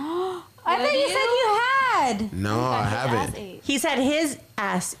ass. I thought you said you had. No, I haven't. He said his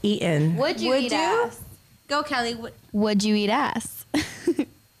ass eaten. Would you eat ass? Go, Kelly. Would you eat ass?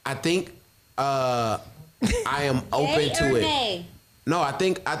 I think I am open to it. Nay? No, I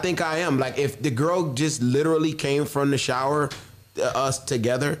think I am. Like, if the girl just literally came from the shower, us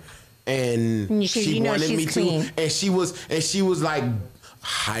together, and You she know wanted she's me clean. to, and she was like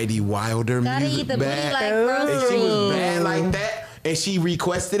Heidi Wilder Gotta music eat the booty bad, like and she was groceries. bad like that, and she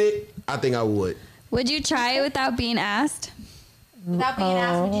requested it, I think I would. Would you try it without being asked? Without being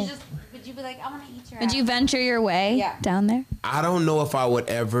asked, would you be like, I want to eat your Would ass? you venture your way Yeah. down there? I don't know if I would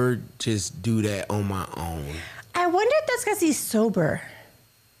ever just do that on my own. I wonder if that's because he's sober.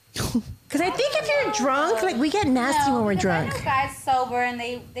 Because I think if you're drunk, like we get nasty when we're drunk. I know guys sober and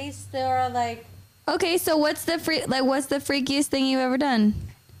they still are like. Okay, so what's the freakiest thing you've ever done?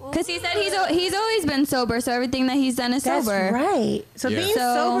 Because he said he's always been sober, so everything that he's done is That's sober. right. So Yeah. being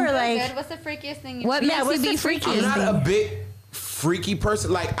So- sober, Good. like, What's the freakiest thing? What Yeah, makes what's you be the freaky? freakiest I'm thing? not a big freaky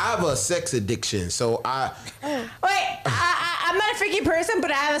person. Like, I have a sex addiction, so I'm not a freaky person,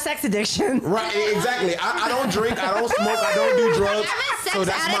 but I have a sex addiction. right, exactly. I don't drink, I don't smoke, I don't do drugs. Sex So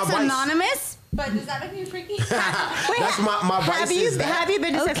that's Addicts my vice. Anonymous. But does that make me freaky? That's my vice. Have is that. you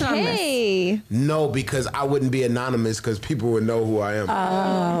been to Sex Anonymous? Okay. No, because I wouldn't be anonymous because people would know who I am.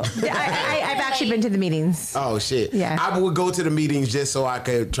 I've actually been to the meetings. Oh shit! Yeah. I would go to the meetings just so I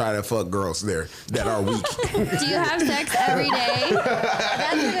could try to fuck girls there that are weak. Do you have sex every day?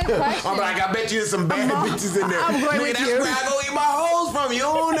 That's a good question. I'm like, I bet you there's some bad bitches in there. I'm going Nigga, with that's you. where I go eat my hoes from. You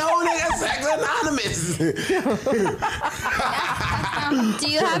don't know, nigga. Sex anonymous. Do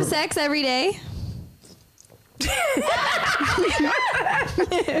you have sex every day?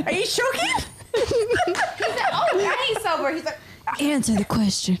 Are you choking? Oh, yeah, he's sober. He's like, Answer the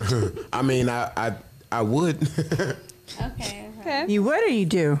question. I mean, I would. okay. You would or you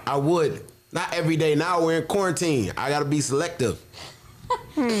do? I would. Not every day. Now we're in quarantine. I gotta be selective.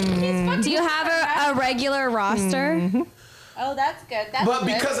 Do you have a regular roster? Oh, that's good. That's But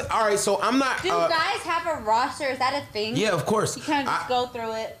good. because, all right, so I'm not. Do guys have a roster? Is that a thing? Yeah, of course. You kind of just go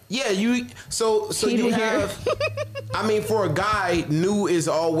through it. Yeah, you. So you didn't hear. have. I mean, for a guy, new is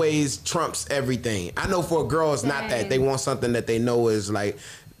always trumps everything. I know for a girl, it's not that. They want something that they know is like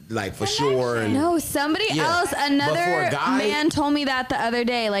like for sure. And No, somebody Yeah. else, But for another a guy- man told me that the other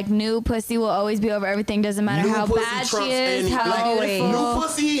day. Like, new pussy will always be over everything. Doesn't matter new how pussy bad trumps she is, any- how like, beautiful. New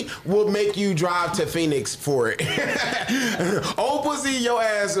pussy will make you drive to Phoenix for it. Old pussy, your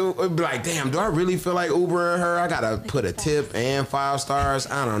ass will be like, damn, do I really feel like Ubering her? I gotta put a tip and 5 stars.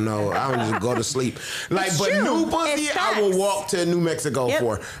 I don't know. I'll just go to sleep. Like, It's but true. new pussy, It's I will facts. walk to New Mexico Yep.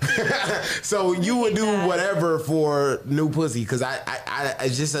 for. So you would do whatever for new pussy because I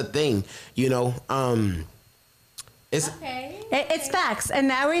it's just a thing, you know. It's It's facts. And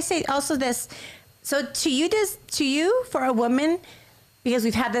now we say also this. So to you for a woman, because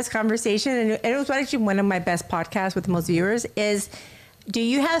we've had this conversation, and it was actually one of my best podcasts with the most viewers, is do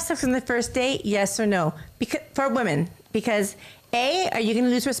you have sex on the first date? Yes or no? Because for women, because A, are you going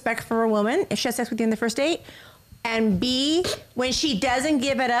to lose respect for a woman if she has sex with you on the first date? And B, when she doesn't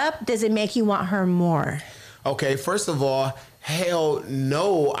give it up, does it make you want her more? okay. First of all, hell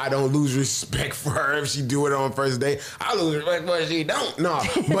no, I don't lose respect for her if she do it on first date. I lose respect for her if she don't. No,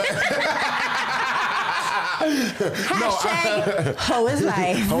 but Hashtag hoe is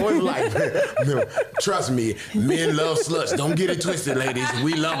life. Hoe is life. No, trust me, men love sluts. Don't get it twisted, ladies.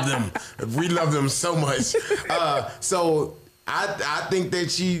 We love them. We love them so much. So I think that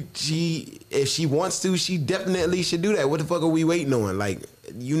she if she wants to, she definitely should do that. What the fuck are we waiting on? Like,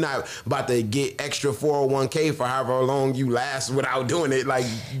 you not about to get extra 401k for however long you last without doing it. Like,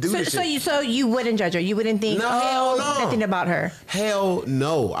 do the shit. So you wouldn't judge her. You wouldn't think, No, hell no. nothing about her. Hell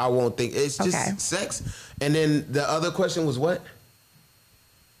no, I won't think. It's just Okay. sex. And then the other question was what?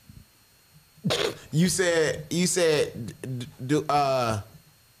 You said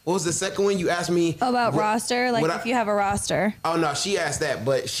what was the second one? You asked me About what- roster, like what if you have a roster. Oh no, she asked that,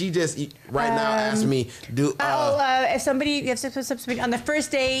 but she just right now asked me If somebody gives somebody on the first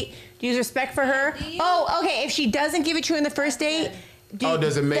date, do you have respect for her? Oh, okay. If she doesn't give it to you on the first date,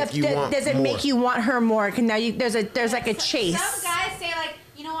 does it make you want Does it more? make you want her more? 'Cause now there's like a chase. Some guys say like,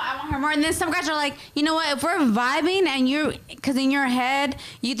 you know what, I want her more, and then some guys are like, you know what, if we're vibing and because in your head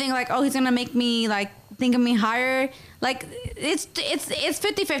you think like, oh, he's gonna make me like think of me higher. Like it's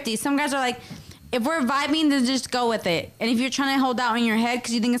 50-50. Some guys are like, if we're vibing, then just go with it. And if you're trying to hold out in your head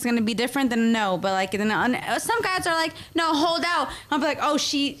because you think it's gonna be different, then no. But like, then some guys are like, no, hold out. I'll be like, oh,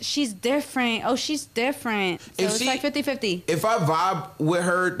 she's different. Oh, she's different. So it's like 50-50. If I vibe with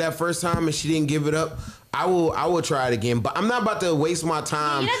her that first time and she didn't give it up, I will try it again. But I'm not about to waste my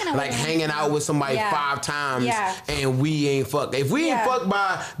time You're not gonna like waste hanging out with somebody Yeah. 5 times Yeah. and we ain't fucked. If we ain't Yeah. fucked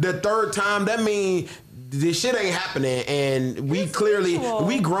by the 3rd time, that means this shit ain't happening, and we clearly mutual.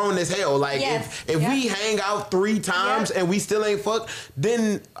 we grown as hell. Like Yes. if Yeah. we hang out 3 times Yeah. and we still ain't fucked,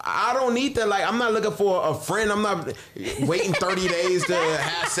 then I don't need to. Like, I'm not looking for a friend. I'm not waiting 30 days to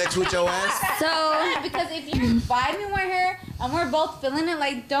have sex with your ass. So because if you're vibing with her and we're both feeling it,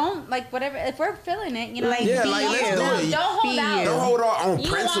 like don't like whatever. If we're feeling it, you know, Like, Yeah, be like, let's you. do it. Don't hold Be out. you. Don't hold on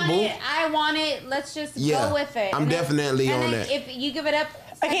You principle. want it, I want it. Let's just Yeah, go with it. I'm And then- definitely and on then that. If you give it up,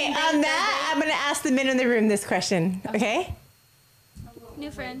 Okay, second on date, that, third I'm gonna ask the men in the room this question. Okay? New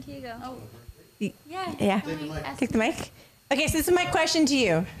friend, here you go. Oh. Yeah. Yeah. Take the mic. Okay, so this is my question to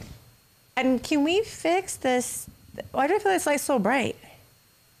you. And can we fix this? Why do I feel this light's so bright?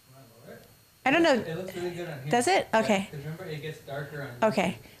 I don't know. It looks really good on here. Does it? Okay. Because remember, it gets darker on.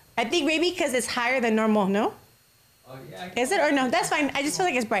 Okay. I think maybe because it's higher than normal. No? Oh yeah. Is it or no? That's fine. I just feel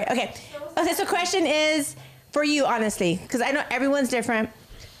like it's bright. Okay. Okay, so question is for you, honestly, because I know everyone's different.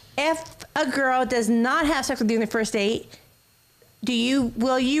 If a girl does not have sex with you on the first date,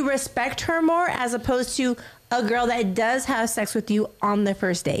 will you respect her more as opposed to a girl that does have sex with you on the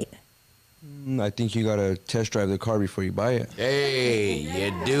first date? I think you gotta test drive the car before you buy it. Hey,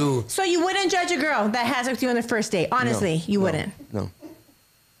 you do. So you wouldn't judge a girl that has sex with you on the first date? Honestly, No, you no, wouldn't. No.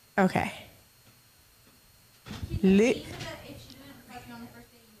 Okay. If she didn't fuck you on the first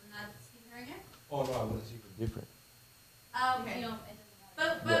date, you would not see her again. Oh no, I wouldn't see it different. Okay.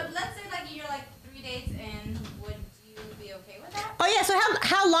 But let's say like you're like 3 dates, and would you be okay with that? Oh yeah. So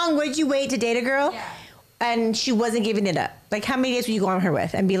how long would you wait to date a girl? Yeah. And she wasn't giving it up. Like, how many days would you go on her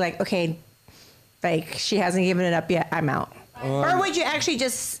with and be like, okay, like, she hasn't given it up yet, I'm out? Or would you actually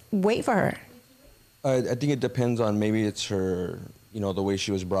just wait for her? I think it depends on maybe it's her, the way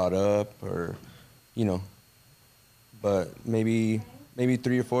she was brought up, or, but maybe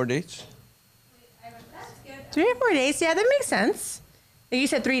 3 or 4 dates. 3 or 4 days? Yeah, that makes sense. Like you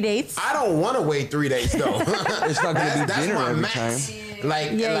said 3 dates. I don't want to wait 3 days though. It's not gonna be That's dinner my every max. time.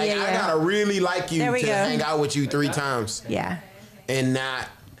 Like, Yeah, I yeah. gotta really like you There we to go. hang out with you 3 times Yeah. and not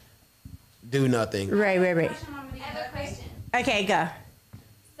do nothing. Right. I have a question. Okay, go.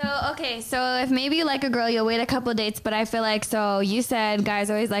 So So if maybe you like a girl, you'll wait a couple dates, but I feel like, so you said guys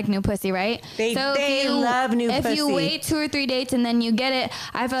always like new pussy, right? They if love new If you pussy. wait 2 or 3 dates and then you get it,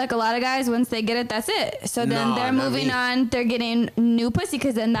 I feel like a lot of guys, once they get it, that's it. So then No, they're not moving me. on, they're getting new pussy,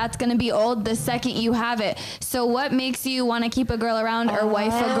 because then that's going to be old the second you have it. So what makes you want to keep a girl around or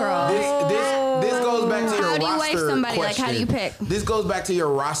wife a girl? This goes back to your How do you wife roster somebody? Like, question. how do you pick? This goes back to your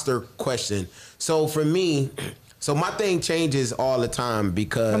roster question. So for me, so my thing changes all the time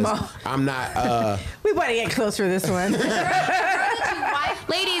because Come on. I'm not. We want to get closer to this one. Ladies,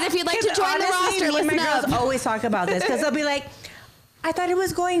 if you'd like to join the Honestly, roster, me and listen my girls up. always talk about this because they'll be like, I thought it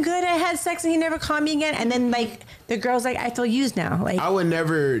was going good. I had sex and he never called me again. And then like the girl's like, I feel used now. Like I would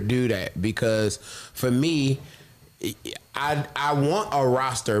never do that because for me, I want a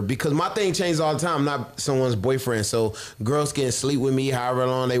roster because my thing changes all the time. I'm not someone's boyfriend, so girls can sleep with me however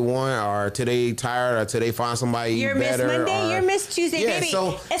long they want, or till they tired, or till they find somebody you're Miss better. Monday, or, you're Miss Tuesday, Yeah, baby.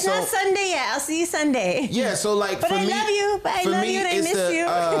 so- it's so- not Sunday yet. I'll see you Sunday. Yeah, so like But for I me, love you, but I for love me, you and I it's miss the, you.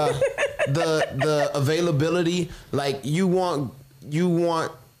 the availability. Like you want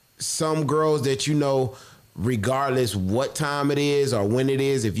some girls that you know, regardless what time it is or when it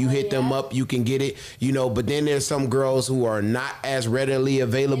is, if you hit them up, you can get it. You know, but then there's some girls who are not as readily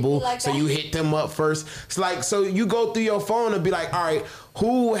available, so you hit them up first. It's like so you go through your phone and be like, all right.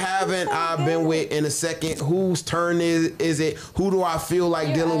 Who haven't I been with in a second? Whose turn is it? Who do I feel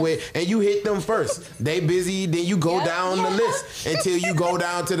like dealing with? And you hit them first. They busy, then you go down the list until you go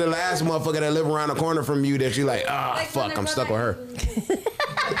down to the last motherfucker that live around the corner from you that you like, fuck, I'm stuck with her.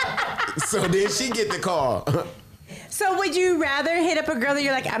 So then she get the call. So would you rather hit up a girl that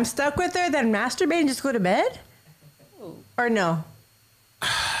you're like, I'm stuck with her than masturbate and just go to bed? Or no?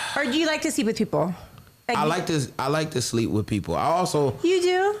 Or do you like to sleep with people? I like to sleep with people. I also You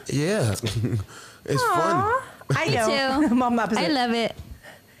do? yeah. It's fun. Aw, I don't. too. I'm opposite. I love it.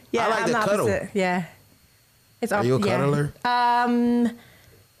 Yeah, I like I'm to the cuddle. opposite. Yeah. It's Are you a cuddler?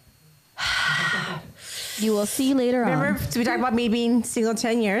 You will see later Remember, on. so we talked about me being single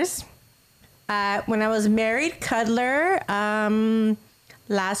 10 years. When I was married, cuddler.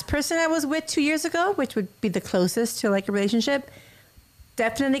 Last person I was with 2 years ago, which would be the closest to like a relationship,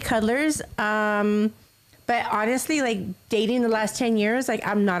 definitely cuddlers. But honestly, like dating the last 10 years, like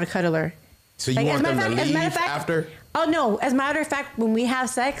I'm not a cuddler. So you Like, want as a them to matter of fact- as a matter leave of fact- after? Oh no! As a matter of fact, when we have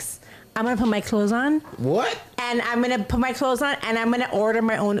sex, I'm gonna put my clothes on, What? and I'm gonna put my clothes on, and I'm gonna order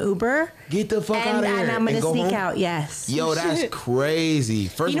my own Uber. Get the fuck and, out of here. and I'm gonna go sneak home? out. Yes. Yo, that's crazy.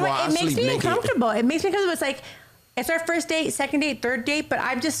 First You know of all, what? I It makes sleep me naked. uncomfortable. It makes me uncomfortable. It's like it's our first date, second date, third date, but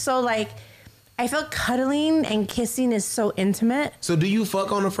I'm just so like I feel cuddling and kissing is so intimate. So do you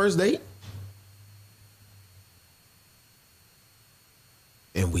fuck on the first date?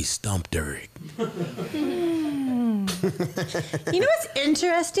 And we stumped Derek. You know what's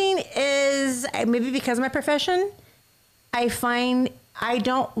interesting is maybe because of my profession, I find I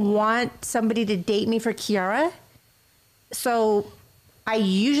don't want somebody to date me for Kiara. So I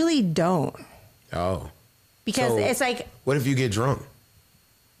usually don't Oh. because So, it's like, what if you get drunk?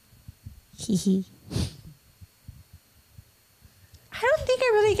 I don't think I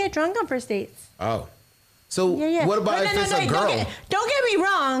really get drunk on first dates. Oh. So Yeah. what about But if it's a girl? Don't get me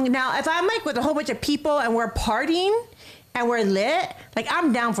wrong. Now, if I'm like with a whole bunch of people and we're partying and we're lit, like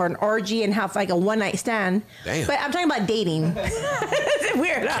I'm down for an orgy and have like a one night stand. Damn. But I'm talking about dating. It's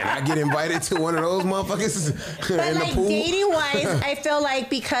weird. Can I get invited to one of those motherfuckers But in the like pool? dating wise, I feel like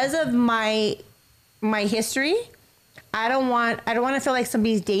because of my history, I don't want to feel like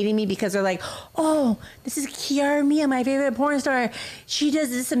somebody's dating me because they're like, oh, this is Kiara Mia, my favorite porn star. She does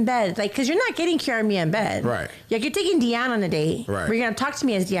this in bed. Like, because you're not getting Kiara Mia in bed. Right. Like, you're taking Deanne on a date. Right. Where you're going to talk to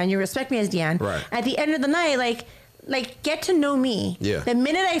me as Deanne. You respect me as Deanne. Right. At the end of the night, like get to know me. Yeah. The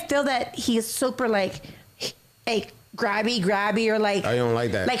minute I feel that he's super like grabby or like. I don't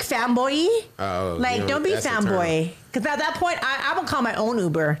like that. Like fanboy. Oh, Like, you know, don't be that's a turn. fanboy. Because at that point, I will call my own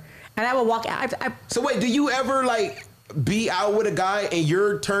Uber. And I will walk out. So wait, do you ever like be out with a guy and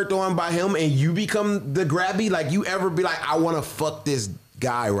you're turned on by him and you become the grabby? Like you ever be like, I want to fuck this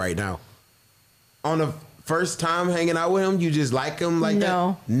guy right now? On the first time hanging out with him, you just like him like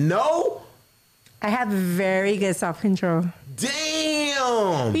No. that? No. I have very good self-control.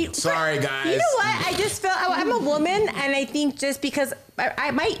 Damn. Sorry, guys. You know what? I just feel I'm a woman, and I think just because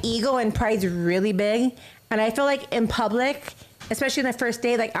my ego and pride's really big, and I feel like in public, especially on the first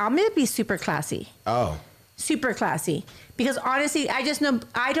day, like I'm gonna be super classy, Oh. super classy. Because honestly, I just know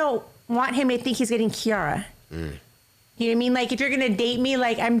I don't want him to think he's getting Kiara. You know what I mean? Like if you're gonna date me,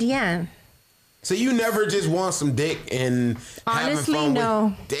 like I'm Deanne. So you never just want some dick and Honestly, having fun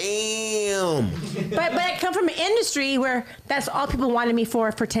no. with... Damn. But I come from an industry where that's all people wanted me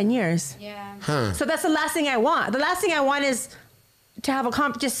for 10 years. Yeah. Huh. So that's the last thing I want. The last thing I want is to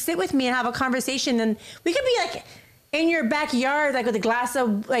have just sit with me and have a conversation, and we could be like in your backyard, like with a glass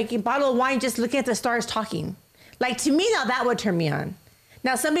of like a bottle of wine, just looking at the stars talking. Like to me now, that would turn me on.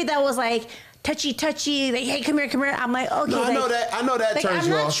 Now somebody that was like touchy, like, hey, come here. I'm like, okay. No, I know that. I know that like, turns I'm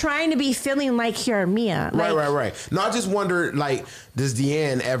you not off. trying to be feeling like you're Mia. Like, Right. No, I just wonder, like, does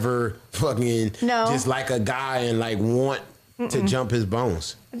Deanne ever fucking No. just like a guy and like want to jump his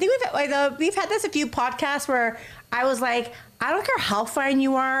bones? I think we've had this a few podcasts where I was like, I don't care how fine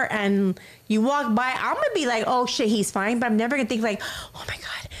you are, and you walk by, I'm gonna be like, oh shit, he's fine, but I'm never gonna think like, oh my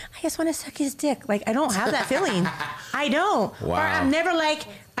god, I just want to suck his dick. Like I don't have that feeling. I don't. Wow. Or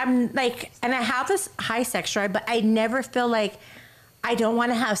I'm like, and I have this high sex drive, but I never feel like I don't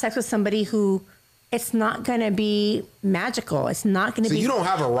want to have sex with somebody who it's not gonna be magical. It's not gonna So be. you don't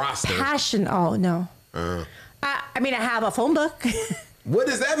have a roster. Passion. Oh no. I mean, I have a phone book. What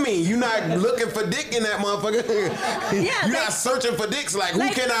does that mean? You're not looking for dick in that motherfucker. Yeah, You're like- not searching for dicks. Like, who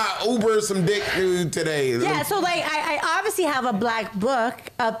like- can I Uber some dick to today? Yeah, so like I obviously have a black book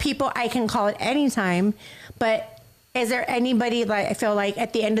of people I can call at any time, but is there anybody like I feel like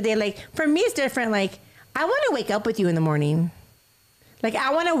at the end of the day, like for me it's different. Like I want to wake up with you in the morning. Like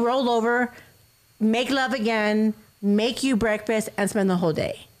I want to roll over, make love again, make you breakfast, and spend the whole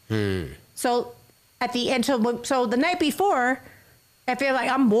day. So at the end, so the night before, I feel like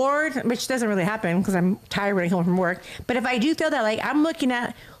I'm bored, which doesn't really happen because I'm tired when I come home from work. But if I do feel that, like I'm looking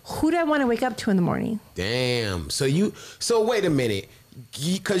at who do I want to wake up to in the morning? Damn. So wait a minute.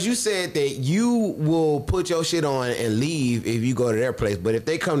 Because you said that you will put your shit on and leave if you go to their place. But if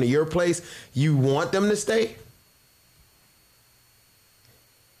they come to your place, you want them to stay?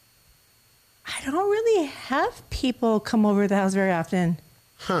 I don't really have people come over to the house very often.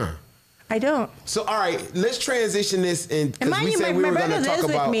 Huh. I don't. So, all right, let's transition this in. And Because mind we you, said we my were going brother to talk lives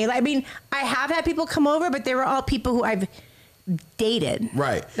with about. me. Like, I mean, I have had people come over, but they were all people who I've dated.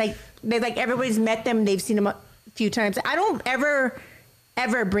 Right. Like, everybody's met them. They've seen them a few times. I don't ever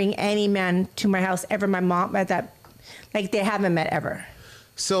bring any man to my house ever. My mom, like, they haven't met ever.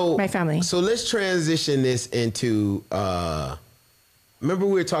 So My family. So let's transition this into. Remember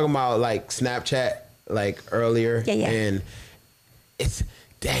we were talking about like Snapchat like earlier. Yeah. And it's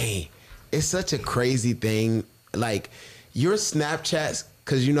it's such a crazy thing. Like your Snapchats,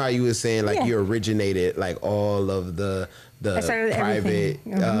 because you know how you were saying like Yeah. you originated like all of the I started private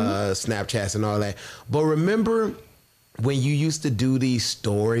everything. Snapchats and all that. But remember when you used to do these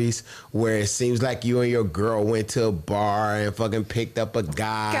stories where it seems like you and your girl went to a bar and fucking picked up a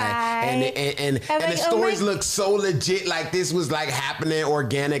guy. And I'm the like, oh stories my- look so legit, like this was like happening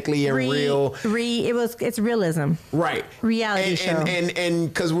organically and real. It's realism. Right. Reality show. And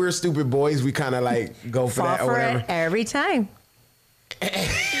because we're stupid boys, we kind of like go for Fall that or for whatever. it every time.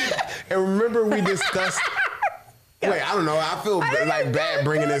 And remember we discussed. Wait, I don't know. I feel like bad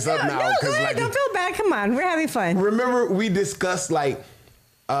bringing this up now No, because like don't feel bad. Come on, we're having fun. remember we discussed like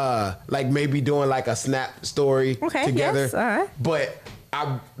maybe doing like a Snap story Okay, together. yes, uh-huh. But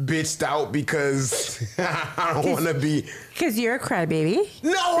I bitched out because I don't want to be. Because you're a crybaby.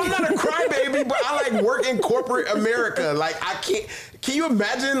 No, I'm not a crybaby, but I like work in corporate America. Like I can't. Can you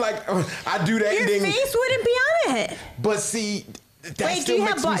imagine? Like I do that Your thing. face wouldn't be on it. But see, that Wait, still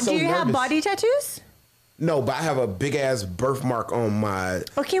makes me so do you have nervous. body tattoos? No, but I have a big ass birthmark on my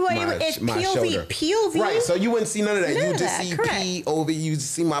Okay, well, it's my POV. shoulder. POV? Right, so you wouldn't see none of that. None You of would just that, see correct. POV. You just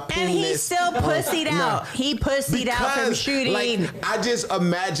see my penis. And he still pussied out. He pussied out from shooting. Like, I just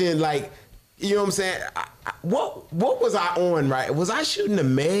imagine, like, you know what I'm saying? What was I on, right? Was I shooting the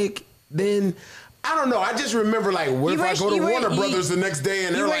Meg then? I don't know. I just remember, like, what if I go to Warner Brothers the next day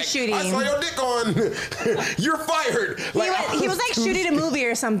and they're were like, shooting. I saw your dick on. You're fired. Like, He was like shooting a movie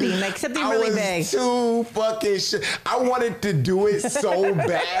or something, like something I really was big. too fucking I wanted to do it so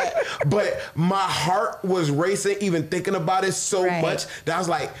bad, but my heart was racing even thinking about it so Right. much that I was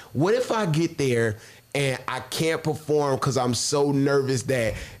like, what if I get there and I can't perform because I'm so nervous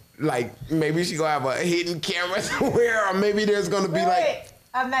that like maybe she gonna have a hidden camera somewhere or maybe there's gonna be like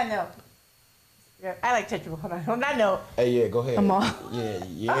on that note. I like touchable. Hold on that note. hey, yeah, go ahead. I'm all- Yeah,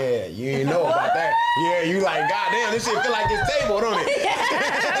 you ain't know about that. Yeah, you like, goddamn, this shit feel like this table, don't it?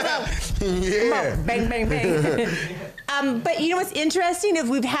 Yeah. Bang, bang, bang. But you know what's interesting? If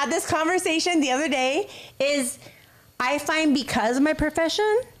we've had this conversation the other day, is I find because of my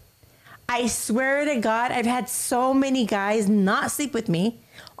profession, I swear to God, I've had so many guys not sleep with me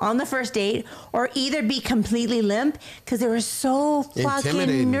on the first date or either be completely limp because they were so fucking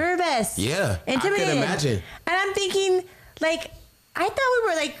Intimidating. nervous. Yeah, I can Intimidated. imagine. And I'm thinking, like, I thought we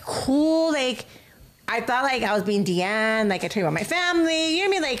were like cool. Like, I thought like I was being Deanne. Like, I told you about my family. You know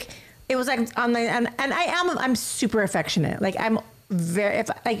what I mean? Like, it was like on the, and I'm super affectionate. Like, I'm very,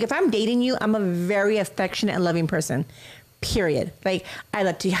 if I'm dating you, I'm a very affectionate and loving person. Period. Like, I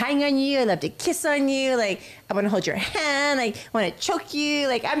love to hang on you. I love to kiss on you. Like, I want to hold your hand. Like, I want to choke you.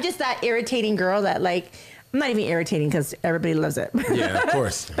 Like, I'm just that irritating girl that, like, I'm not even irritating because everybody loves it. Yeah, of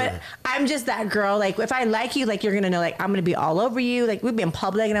course. But I'm just that girl. Like, if I like you, like, you're going to know, like, I'm going to be all over you. Like, we'd be in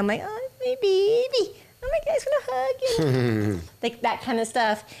public and I'm like, oh, my baby. Oh, my guy's going to hug you. Like, that kind of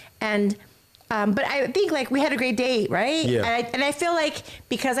stuff. And, but I think, like, we had a great date, right? Yeah. And I feel like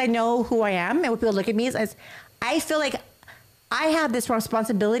because I know who I am and when people look at me, as I feel like I have this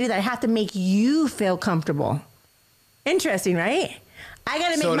responsibility that I have to make you feel comfortable. Interesting, right? I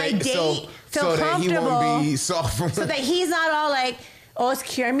got to make my date feel so comfortable. that he won't be soft. So that he's not all like, oh, it's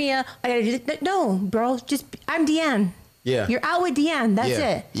Kiramia. I got to do this. No, bro, I'm Deanne. Yeah. You're out with Deanne. That's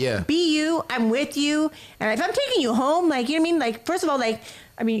Yeah, it. yeah. Be you. I'm with you. And if I'm taking you home, like, you know what I mean? Like, first of all, like,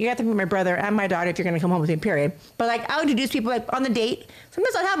 I mean, you have to meet my brother and my daughter if you're going to come home with me, period. But, like, I'll introduce people, like, on the date.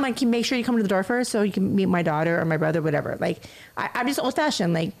 Sometimes I'll have them, like, make sure you come to the door first so you can meet my daughter or my brother, whatever. Like, I'm just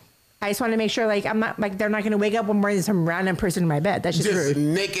old-fashioned. Like, I just want to make sure, like, I'm not, like, they're not going to wake up one morning and some random person in my bed. That's just rude.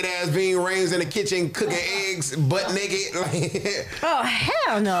 naked ass Ving Rhames in the kitchen cooking eggs, butt naked. Oh,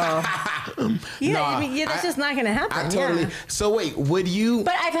 hell no. Yeah, Nah, I mean, yeah, that's just not going to happen. I totally. Yeah. So wait, would you?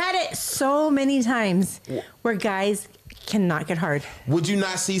 But I've had it so many times where guys cannot get hard. Would you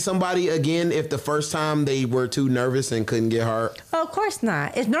not see somebody again if the first time they were too nervous and couldn't get hard? Oh, of course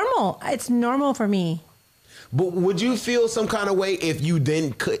not. It's normal. It's normal for me. But would you feel some kind of way if you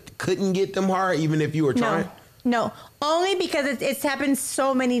then couldn't get them hard, even if you were trying? No. Only because it's happened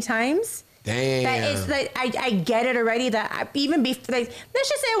so many times. Damn. That it's like I get it already. That I, even before, like, let's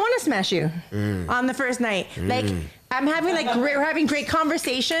just say I want to smash you on the first night. Like, I'm having we're having great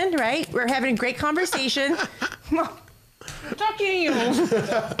conversation, right? We're having a great conversation. Talking to you.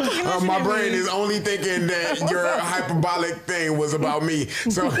 My brain is only thinking that your hyperbolic thing was about me.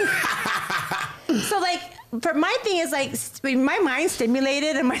 So, So, like, for my thing is, like, my mind's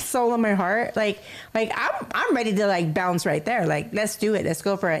stimulated and my soul and my heart, like I'm ready to, like, bounce right there. Like, let's do it. Let's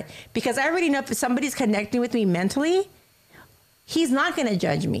go for it. Because I already know if somebody's connecting with me mentally, he's not going to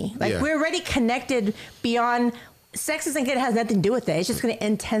judge me. Like, Yeah. we're already connected beyond. Sex isn't good. It has nothing to do with it. It's just going to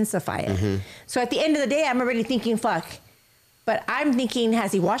intensify it. So at the end of the day, I'm already thinking, fuck. But I'm thinking,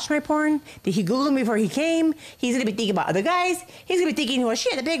 has he watched my porn? Did he Google me before he came? He's going to be thinking about other guys. He's going to be thinking, well,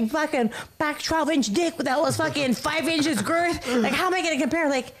 shit, a big fucking back 12-inch dick that was fucking 5 inches girth. Like, how am I going to compare?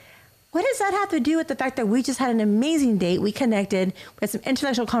 Like, what does that have to do with the fact that we just had an amazing date? We connected. We had some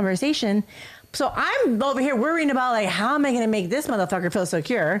intellectual conversation. So I'm over here worrying about, like, how am I going to make this motherfucker feel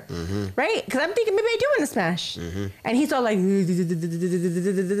secure? Right? Because I'm thinking maybe I do want to smash. And he's all like, and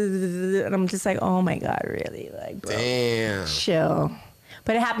I'm just like, oh my God, really? Like, bro, damn. chill.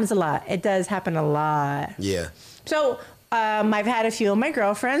 But it happens a lot. It does happen a lot. Yeah. So I've had a few of my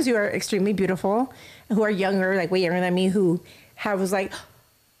girlfriends who are extremely beautiful, who are younger, like way younger than me, who was like,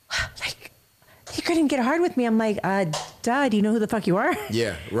 he couldn't get hard with me. I'm like, duh, do you know who the fuck you are?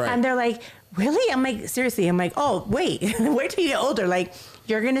 Yeah, right. And they're like, really? I'm like, seriously? I'm like, oh, wait, wait till you get older. Like,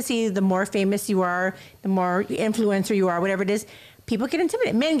 you're going to see the more famous you are, the more influencer you are, whatever it is, people get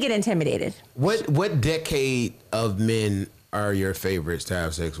intimidated. Men get intimidated. What decade of men are your favorites to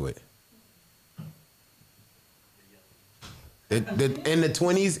have sex with? In the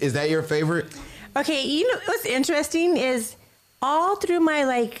 20s, is that your favorite? Okay, you know what's interesting is all through my,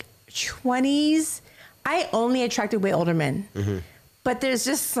 like, 20s, I only attracted way older men. But there's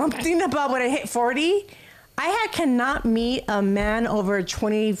just something about when I hit 40, I cannot meet a man over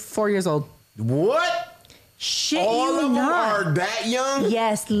 24 years old. What? Shit, All you of them not. are that young?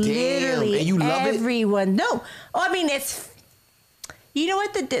 Yes, Damn. literally. And you love it? Everyone. No. Oh, I mean, it's. You know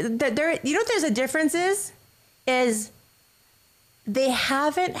what? You know what there's a difference is they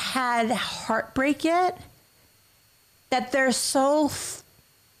haven't had heartbreak yet, that they're so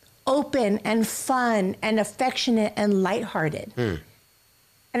open and fun and affectionate and lighthearted.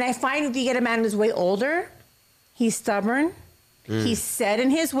 And I find if you get a man who's way older, he's stubborn, he's set in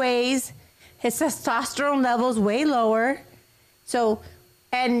his ways, his testosterone level's way lower. So,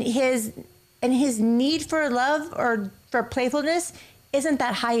 and his need for love or for playfulness isn't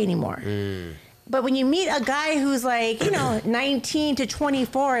that high anymore. But when you meet a guy who's like, 19 to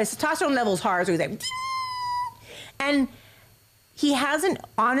 24, his testosterone level's hard, so he's like, and he hasn't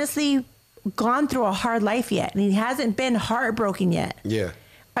honestly gone through a hard life yet, and he hasn't been heartbroken yet. Yeah.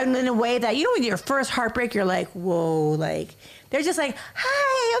 And in a way that, you know, with your first heartbreak, you're like, whoa, like, they're just like, hi,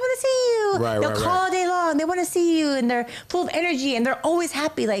 I want to see you. Right, They'll right, call right. all day long. They want to see you, and they're full of energy, and they're always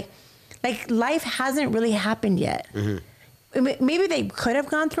happy. Like life hasn't really happened yet. Maybe they could have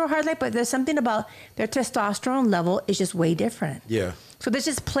gone through a hard life, but there's something about their testosterone level is just way different. Yeah. So there's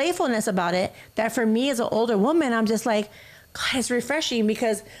just playfulness about it that for me as an older woman, I'm just like, God, it's refreshing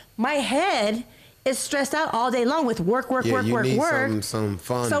because my head is stressed out all day long with work. You need work. some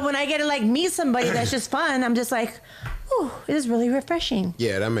fun. So when I get to like meet somebody that's just fun, I'm just like, oh, it is really refreshing.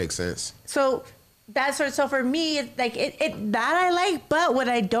 Yeah, that makes sense. So that's so for me, it's like it that I like, but what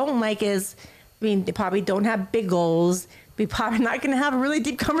I don't like is, I mean, they probably don't have big goals. We probably not gonna have a really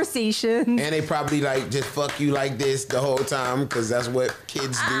deep conversation. And they probably like just fuck you like this the whole time because that's what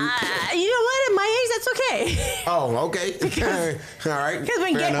kids do. You know what? At my age, that's okay. Oh, okay. All right. Because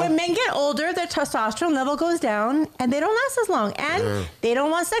Fair enough. when men get older, their testosterone level goes down, and they don't last as long, and they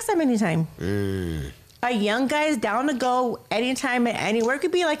don't want sex that many times. A young guy is down to go anytime and anywhere. It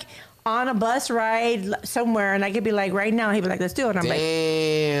could be like on a bus ride somewhere, and I could be like, right now, he'd be like, let's do it. And I'm like,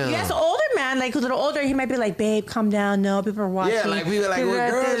 Damn. yes, older man, like who's a little older, he might be like, babe, calm down. No, people are watching. Yeah, like people are like,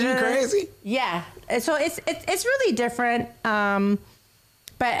 well, girls, you crazy? Yeah. And so it's really different.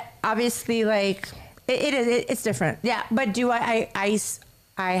 But obviously, like it's different. Yeah. But do I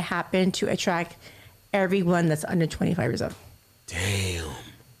happen to attract everyone that's under 25 years old? Damn.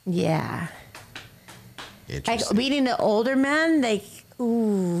 Yeah. Like Interesting. meeting an older man, like,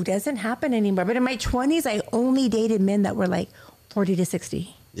 ooh, doesn't happen anymore. But in my 20s, I only dated men that were like 40 to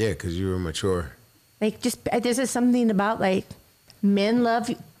 60. Yeah, because you were mature. Like, just there's just something about like men love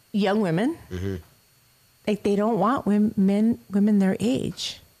young women. Like they don't want women their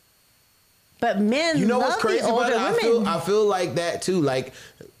age. But men You know love what's crazy the older about it? women. I feel like that too. Like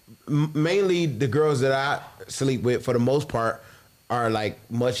mainly the girls that I sleep with, for the most part, are like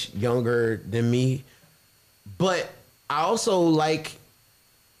much younger than me. But I also like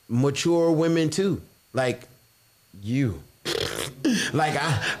mature women too, like you. Like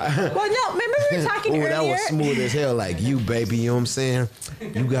I Well, no, remember we were talking ooh, earlier. that was smooth as hell. Like you, baby, you know what I'm saying?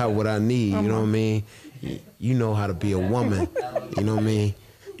 You got what I need. You know what I mean? You know how to be a woman. You know what I mean?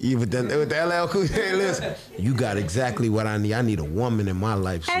 You with the LL Cool J, listen, you got exactly what I need. I need a woman in my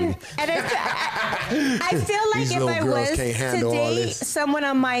life, And, sweetie. and I feel like These if little I girls was can't to handle all date this. someone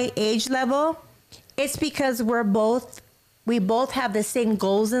on my age level, it's because we both have the same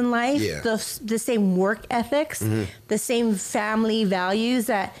goals in life, Yeah. the same work ethics, the same family values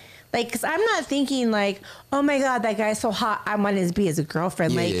that, like, because I'm not thinking like, oh my God, that guy's so hot, I want to be his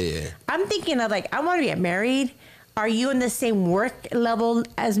girlfriend. Yeah, like, yeah. I'm thinking of like, I want to get married. Are you in the same work level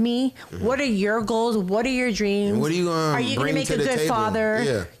as me? What are your goals? What are your dreams? And what are you gonna Are you gonna bring make to a the good table? father?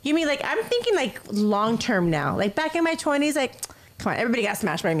 Yeah. You mean like I'm thinking like long term now? Like back in my 20s, like come on, everybody got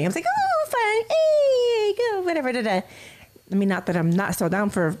smashed by me. I was like, oh, fun, hey, go, whatever. Da-da. I mean, not that I'm not so down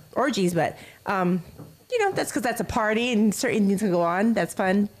for orgies, but you know, that's because that's a party and certain things can go on. That's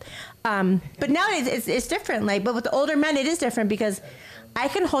fun. But now it's different. Like, but with the older men, it is different because I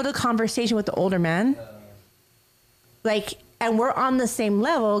can hold a conversation with the older man. Like, and we're on the same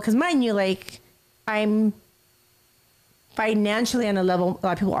level because mind you, like, I'm financially on a level a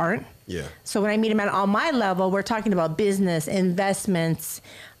lot of people aren't. Yeah. So when I meet a man on my level, we're talking about business, investments,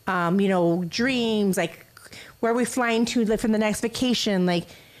 you know, dreams, like where are we flying to like, for the next vacation, like,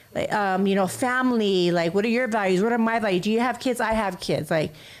 you know, family, like what are your values? What are my values? Do you have kids? I have kids.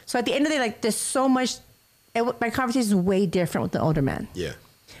 Like, so at the end of the day, like there's so much, my conversation is way different with the older man. Yeah.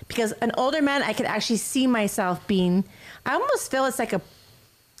 Because an older man, I could actually see myself being, I almost feel it's like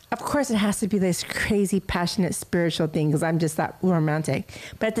of course it has to be this crazy, passionate, spiritual thing because I'm just that romantic.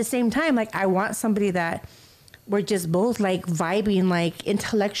 But at the same time, like I want somebody that we're just both like vibing like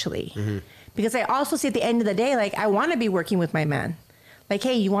intellectually. Because I also see at the end of the day, like I want to be working with my man. Like,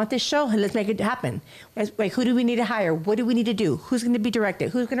 hey, you want this show? Let's make it happen. Like, who do we need to hire? What do we need to do? Who's going to be directed?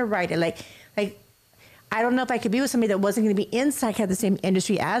 Who's going to write it? Like, I don't know if I could be with somebody that wasn't going to be inside the same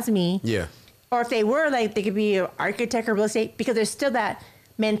industry as me. Yeah. Or if they were, like, they could be an architect or real estate because there's still that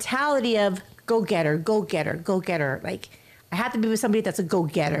mentality of go getter, go getter, go getter. Like, I have to be with somebody that's a go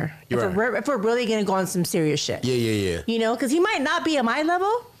getter. Right. If we're really going to go on some serious shit. Yeah. You know, because he might not be at my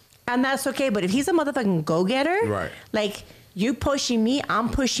level, and that's okay. But if he's a motherfucking go getter, Right. like, you pushing me, I'm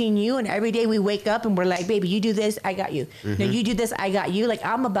pushing you, and every day we wake up and we're like, baby, you do this, I got you. No, you do this, I got you. Like,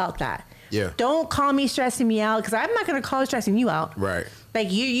 I'm about that. Yeah. Don't call me stressing me out because I'm not going to call you stressing you out. Right. Like,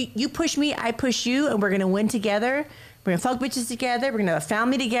 you push me, I push you, and we're going to win together. We're going to fuck bitches together. We're going to have a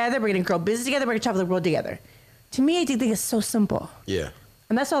family together. We're going to grow business together. We're going to travel the world together. To me, I think it's so simple. Yeah.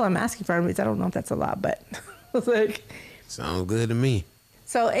 And that's all I'm asking for. I don't know if that's a lot, but it's like... Sounds good to me.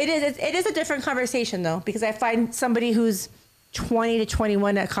 So it is a different conversation though, because I find somebody who's 20 to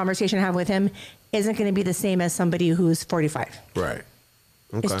 21, that conversation I have with him isn't going to be the same as somebody who's 45. Right.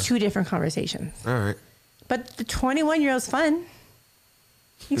 Okay. It's two different conversations. All right. But the 21-year-old's fun.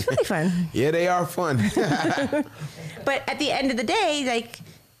 He's really fun. Yeah, they are fun. But at the end of the day, like,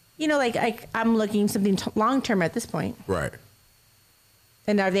 you know, like I'm looking something long term at this point. Right.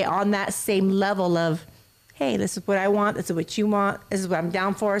 And are they on that same level of, hey, this is what I want, this is what you want, this is what I'm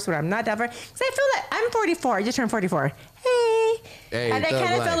down for, this is what I'm not down for? Because I feel like I'm 44, I just turned 44. Hey. And I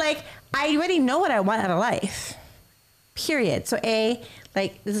kind of feel like I already know what I want out of life. Period. So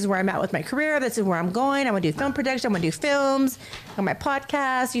like, this is where I'm at with my career. This is where I'm going. I'm going to do film production. I'm going to do films, on my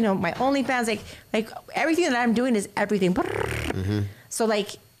podcast, you know, my OnlyFans. Like everything that I'm doing is everything. Mm-hmm. So,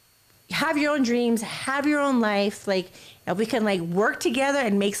 like, have your own dreams, have your own life. Like, if we can, like, work together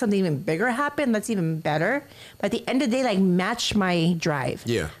and make something even bigger happen, that's even better. But at the end of the day, like, match my drive.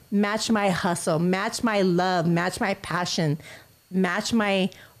 Yeah. Match my hustle. Match my love. Match my passion. Match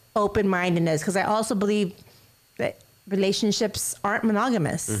my open-mindedness. Because I also believe that relationships aren't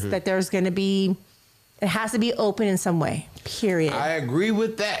monogamous. Mm-hmm. That there's going to be, it has to be open in some way. Period. I agree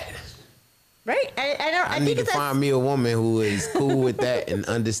with that. Right? I need to find me a woman who is cool with that and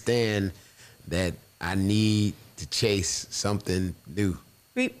understand that I need to chase something new.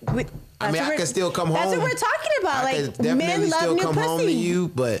 I can still come home. That's what we're talking about. I Like, can definitely men love still new come pussy. home to you,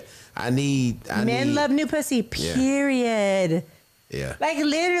 but men love new pussy. Period. Yeah. Like,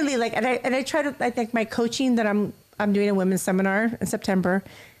 literally, like, and I try to, I think my coaching that I'm doing a women's seminar in September.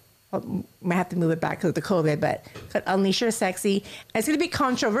 I might have to move it back because of the COVID, but Unleash Your Sexy. And it's going to be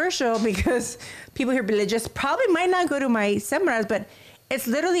controversial because people who are religious probably might not go to my seminars, but it's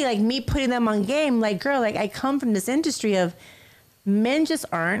literally like me putting them on game. Like, girl, like, I come from this industry of men just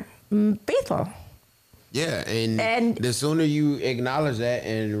aren't faithful. Yeah, and the sooner you acknowledge that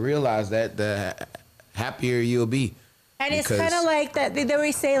and realize that, the happier you'll be. And it's kind of like that. They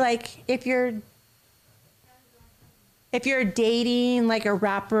always say, like, if you're dating like a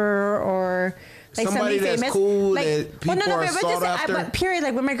rapper or like somebody that's famous, cool, like, that people are sought after. But period.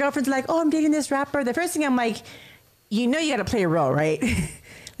 Like, when my girlfriend's like, "Oh, I'm dating this rapper," the first thing I'm like, you know, you got to play a role, right?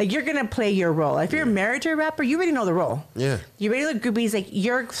 Like, you're gonna play your role. If you're married to a rapper, you already know the role. Yeah. You already know the groupies. Like,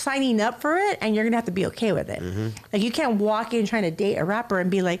 you're signing up for it, and you're gonna have to be okay with it. Mm-hmm. Like, you can't walk in trying to date a rapper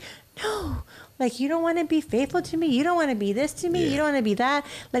and be like, no. Like, you don't want to be faithful to me. You don't want to be this to me. You don't want to be that.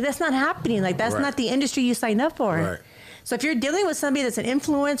 Like, that's not happening. Like, that's not the industry you signed up for. Right. So if you're dealing with somebody that's an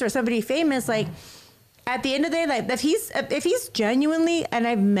influencer or somebody famous, like, at the end of the day, like, if he's genuinely, and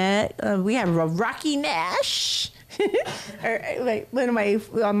I've met, we have Rocky Nash, or like one of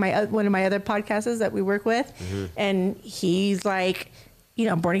my other podcasts that we work with, and he's like, you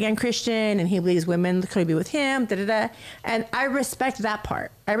know, born again Christian, and he believes women could be with him, and I respect that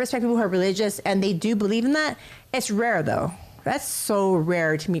part. I respect people who are religious and they do believe in that. It's rare though. That's so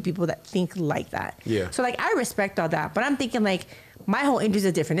rare to meet people that think like that. Yeah. So, like, I respect all that, but I'm thinking, like, my whole industry is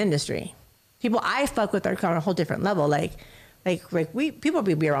a different industry. People I fuck with are on a whole different level. Like people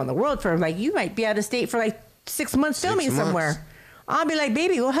be around the world for, like, you might be out of state for like 6 months filming somewhere. I'll be like,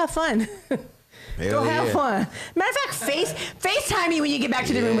 baby, go have fun. Go have fun. Matter of fact, FaceTime me when you get back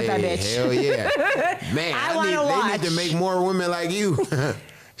to the room with that bitch. Hell yeah. Man, they need to make more women like you.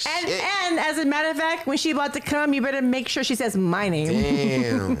 And as a matter of fact, when she about to come, you better make sure she says my name.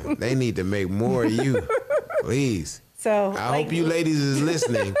 Damn, they need to make more of you, please. So I hope you ladies is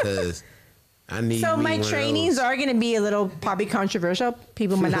listening, because I need. So my trainings are going to be a little probably controversial.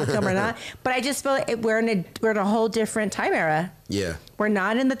 People might not come or not, but I just feel like we're in a whole different time era. Yeah, we're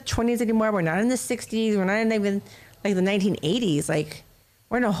not in the 20s anymore. We're not in the 60s. We're not even like the 1980s. Like,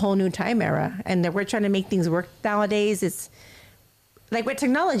 we're in a whole new time era, and we're trying to make things work nowadays. It's like with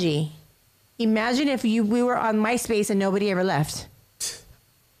technology. Imagine if we were on MySpace and nobody ever left.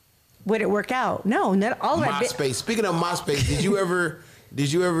 Would it work out? No, not all of MySpace. Speaking of MySpace, did you ever?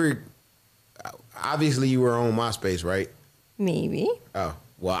 Obviously, you were on MySpace, right? Maybe. Oh,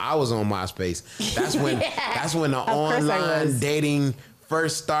 well, I was on MySpace. That's when that's when the online dating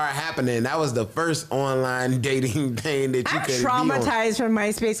first started happening. That was the first online dating thing that you could be on. I'm traumatized from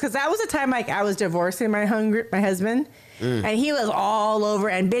MySpace because that was a time, like, I was divorcing my husband. And he was all over,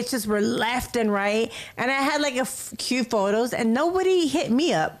 and bitches were left and right. And I had like a few photos, and nobody hit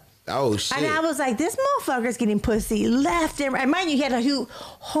me up. Oh, shit. And I was like, this motherfucker's getting pussy left and right. And mind you, he had a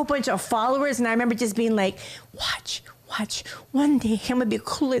whole bunch of followers. And I remember just being like, watch. One day I'm going to be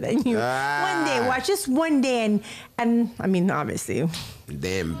cooler than you. One day, watch, just one day. And I mean, obviously.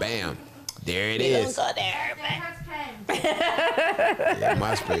 Then bam. There it is. Don't go there, Yeah,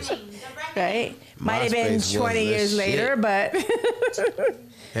 MySpace. Right? Might have been MySpace 20 was the years later, shit. but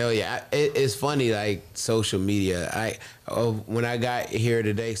Hell yeah, it's funny like social media. When I got here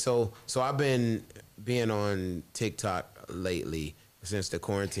today, so I've been being on TikTok lately since the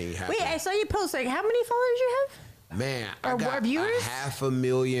quarantine happened. wait, I saw you post like how many followers you have? Man, I Or got more viewers?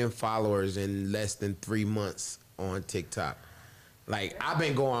 500,000 followers in less than 3 months on TikTok. Like I've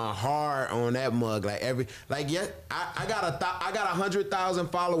been going hard on that mug. Like I got 100,000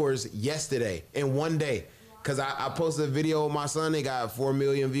 followers yesterday in one day. Cause I posted a video of my son. They got 4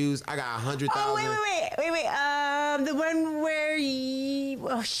 million views. I got 100,000. Oh wait. The one where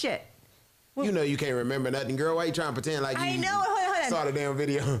oh shit. You know you can't remember nothing, girl. Why you trying to pretend like you I know. Hold on. saw the damn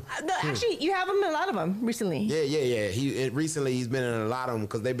video? No, actually, you have them in a lot of them recently. Yeah. Recently he's been in a lot of them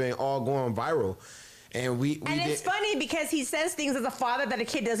because they've been all going viral. And it's funny because he says things as a father that a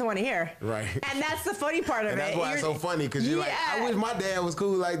kid doesn't want to hear. Right. And that's the funny part of And it. that's why it's so funny because you're like, I wish my dad was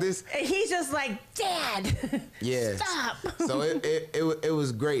cool like this. And he's just like, Dad. Yeah. Stop. So it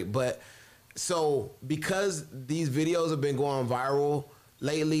was great, but so because these videos have been going viral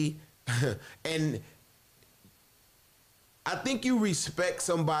lately, and I think you respect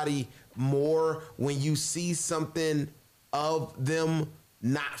somebody more when you see something of them,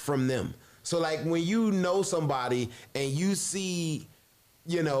 not from them. So like when you know somebody and you see,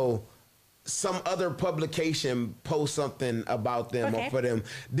 some other publication post something about them or for them,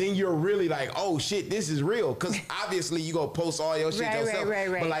 then you're really like, oh shit, this is real. Cause obviously you go post all your shit yourself.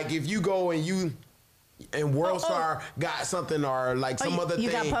 Right. But like if you go and WorldStar got something or like some other thing.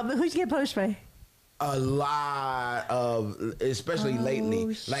 You got public? Who'd you get posted by? A lot of, especially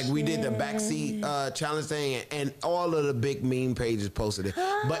lately, like we did the backseat challenge thing, and all of the big meme pages posted it.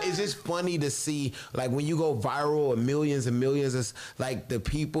 But it's just funny to see, like when you go viral and millions, it's like the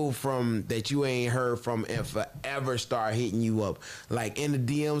people from that you ain't heard from and forever start hitting you up, like in the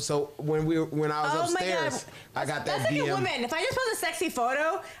DM. So when I was upstairs, I got that that's DM. Like a woman. If I just post a sexy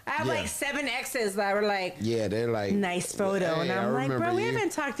photo, I have like 7 exes that were like, yeah, they're like, nice photo, hey, and I'm like, bro, we you.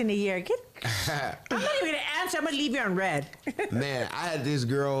 haven't talked in a year. I'm not even gonna answer. I'm gonna leave you on red. Man, I had this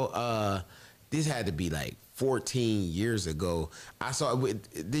girl. This had to be like 14 years ago. I saw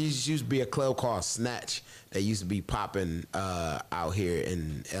there used to be a club called Snatch that used to be popping out here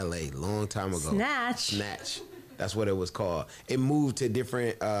in LA long time ago. Snatch. That's what it was called. It moved to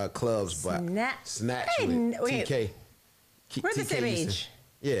different clubs, but Snatch. Wait. TK. We're the same age.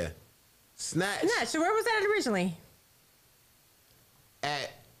 Yeah. Snatch. So where was that originally?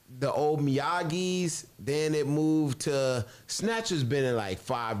 At the old Miyagi's, then it moved to Snatch. Has been in like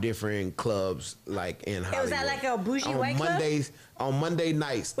 5 different clubs, like in Hollywood. Was that like a bougie white club? On Monday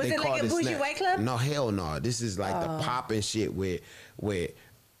nights, was they it called like a it bougie Snatch. white club? No, hell no. This is like the popping shit with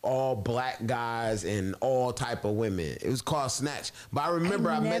all black guys and all type of women. It was called Snatch. But I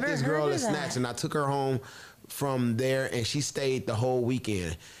remember I met this girl at Snatch, and I took her home from there, and she stayed the whole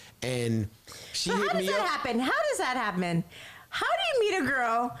weekend. And she hit me up. How does that happen? How do you meet a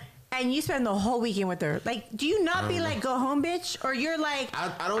girl and you spend the whole weekend with her? Like, do you not be like, go home, bitch? Or you're like,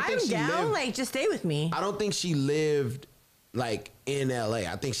 I don't think I'm she down, lived, like, just stay with me. I don't think she lived like in LA.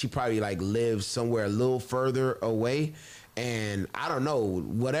 I think she probably like lived somewhere a little further away. And I don't know,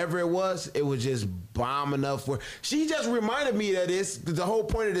 whatever it was just bomb enough for. She just reminded me that the whole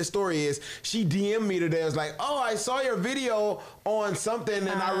point of this story is she DM'd me today. I was like, oh, I saw your video on something and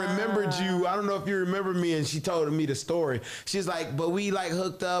I remembered you. I don't know if you remember me. And she told me the story. She's like, but we like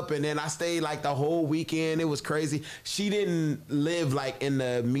hooked up and then I stayed like the whole weekend. It was crazy. She didn't live like in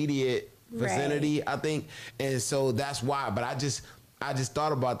the immediate vicinity, I think. And so that's why. But I just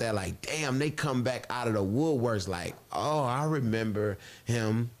thought about that, like, damn, they come back out of the woodworks like, oh, I remember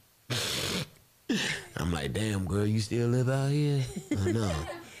him. I'm like, damn, girl, you still live out here? I know.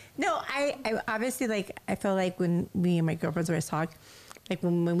 No, I obviously, like, I feel like when me and my girlfriends always talk, like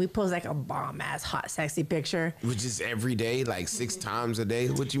when we post like a bomb-ass, hot, sexy picture. Which is every day, like 6 times a day?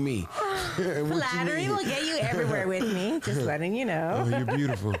 What you mean? Flattery will get you everywhere with me, just letting you know. Oh, you're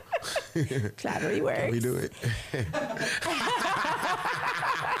beautiful. Flattery works. Can we do it?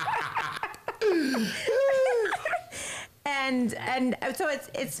 And so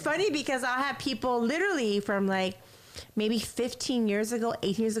it's funny because I'll have people literally from like maybe 15 years ago,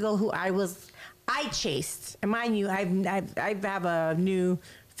 18 years ago, who I chased. And mind you, I have a new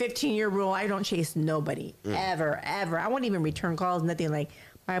 15-year rule. I don't chase nobody ever. I won't even return calls, nothing. Like,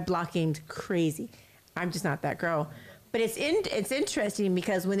 my blocking's crazy. I'm just not that girl. But it's interesting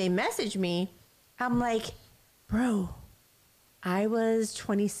because when they message me, I'm like, bro, I was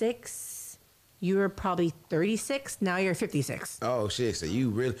 26 you were probably 36. Now you're 56. Oh shit! So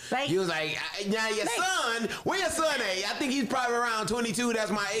you really? Like- you was like, now your son. Where your son at? I think he's probably around 22.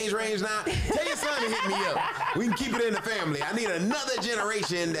 That's my age range now. Tell your son to hit me up. We can keep it in the family. I need another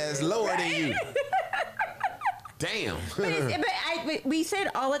generation that's lower than you. Damn. But we say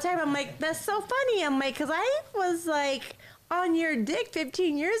it all the time. I'm like, that's so funny. I'm like, because I was like on your dick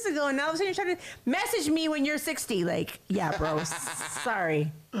 15 years ago, and all of a sudden you're trying to message me when you're 60. Like, yeah, bro.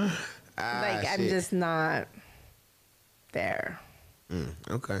 Sorry. Like, I'm shit. just not there.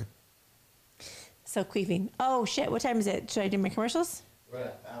 Okay. So queefing. Oh shit! What time is it? Should I do my commercials? We're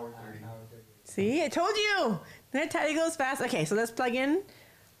at hour 30. See, I told you. That time goes fast. Okay, so let's plug in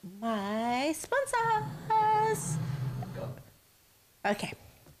my sponsors. Okay.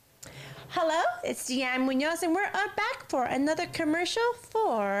 Hello, it's Deanne Munoz, and we're back for another commercial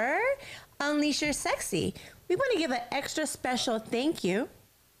for Unleash Your Sexy. We want to give an extra special thank you.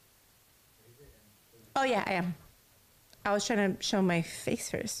 Oh yeah, I am. I was trying to show my face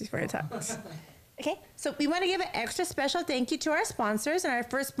first before I talk. Okay, so we want to give an extra special thank you to our sponsors, and our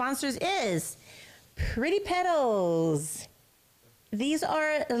first sponsors is Pretty Petals. These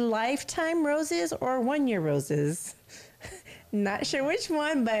are lifetime roses or 1 year roses. Not sure which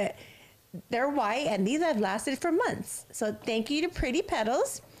one, but they're white, and these have lasted for months. So thank you to Pretty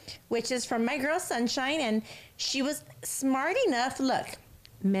Petals, which is from my girl Sunshine, and she was smart enough. Look,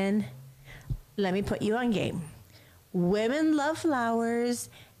 men, let me put you on game. Women love flowers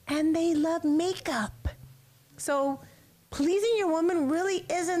and they love makeup. So pleasing your woman really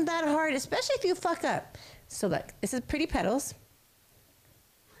isn't that hard, especially if you fuck up. So look, this is Pretty Petals.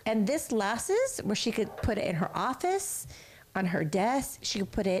 And this lasts where she could put it in her office, on her desk. She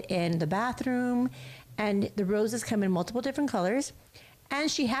could put it in the bathroom. And the roses come in multiple different colors. And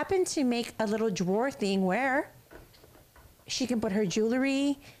she happened to make a little drawer thing where she can put her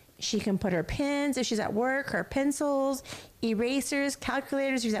jewelry, she can put her pens if she's at work, her pencils, erasers,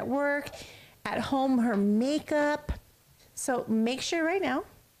 calculators if she's at work, at home, her makeup. So make sure right now,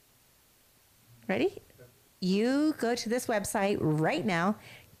 ready? You go to this website right now,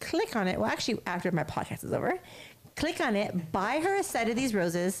 click on it. Well, actually, after my podcast is over, click on it, buy her a set of these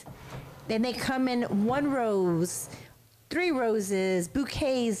roses. Then they come in 1 rose, 3 roses,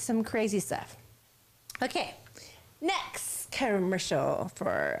 bouquets, some crazy stuff. Okay, next commercial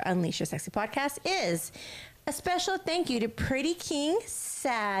for Unleash Your Sexy podcast is a special thank you to Pretty King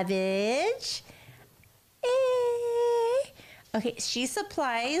Savage. Okay, she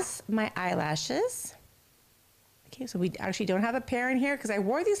supplies my eyelashes. Okay, so we actually don't have a pair in here because I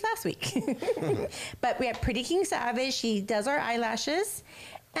wore these last week. But we have Pretty King Savage. She does our eyelashes.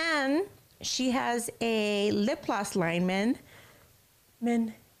 And she has a lip gloss line, men.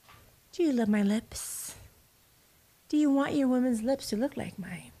 Men, do you love my lips? Do you want your woman's lips to look like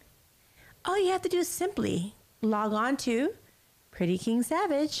mine? All you have to do is simply log on to Pretty King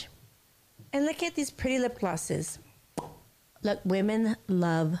Savage and look at these pretty lip glosses. Look, women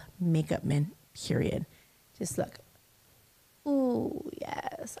love makeup, men, period. Just look. Ooh,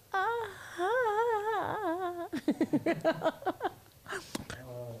 yes. Ah.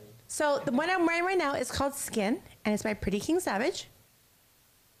 So the one I'm wearing right now is called Skin, and it's by Pretty King Savage.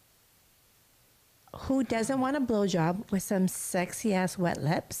 Who doesn't want a blowjob with some sexy ass wet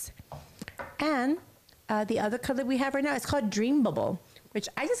lips? And the other color we have right now is called Dream Bubble, which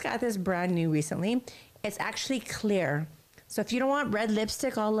I just got this brand new recently. It's actually clear. So if you don't want red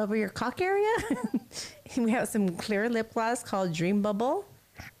lipstick all over your cock area, we have some clear lip gloss called Dream Bubble.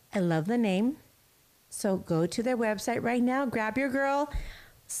 I love the name. So go to their website right now, grab your girl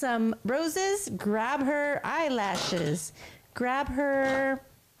some roses, grab her eyelashes, grab her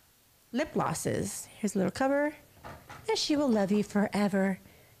lip glosses. Here's a little cover, and she will love you forever.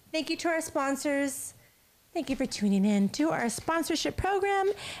 Thank you to our sponsors. Thank you for tuning in to our sponsorship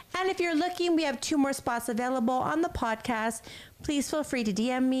program. And if you're looking, we have 2 more spots available on the podcast. Please feel free to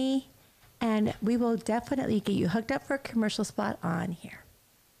DM me, and we will definitely get you hooked up for a commercial spot on here.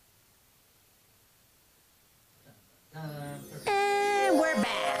 And we're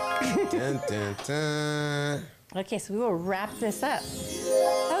back. Dun, dun, dun. Okay, so we will wrap this up.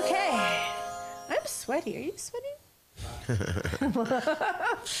 Okay. I'm sweaty. Are you sweaty?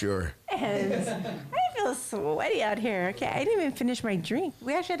 Sure. And I feel sweaty out here. Okay, I didn't even finish my drink.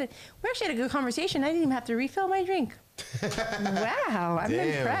 We actually had a good conversation. I didn't even have to refill my drink. Wow, I'm Damn.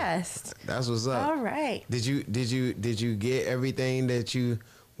 impressed. That's what's up. All right. Did you get everything that you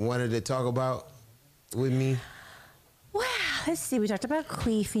wanted to talk about with me? Wow. Let's see. We talked about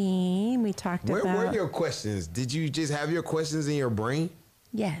queefing. We talked Where about. were your questions? Did you just have your questions in your brain?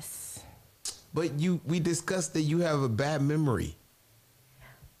 Yes. But we discussed that you have a bad memory.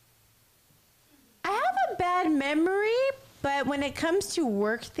 bad memory, but when it comes to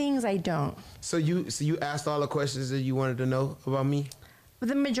work things, I don't. So you asked all the questions that you wanted to know about me?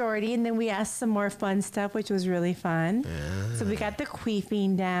 The majority, and then we asked some more fun stuff, which was really fun. So we got the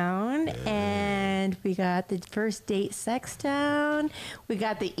queefing down, and we got the first date sex down. We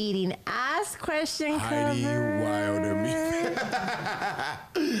got the eating ass question Heidi covered. Wilder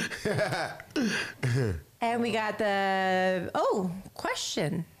me. And we got the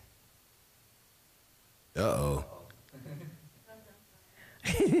question. Uh-oh.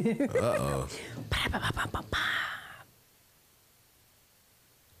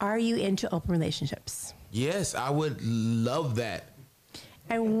 Are you into open relationships? Yes, I would love that.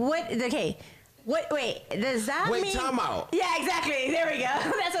 And wait, does that mean? Wait, time out. Yeah, exactly. There we go. That's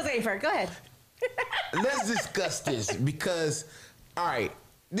what I was waiting for. Go ahead. Let's discuss this because, all right,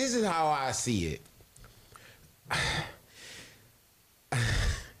 this is how I see it.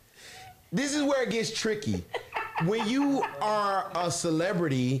 This is where it gets tricky. When you are a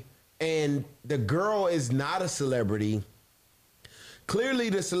celebrity and the girl is not a celebrity, clearly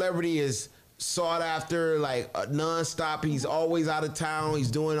the celebrity is sought after like nonstop. He's always out of town.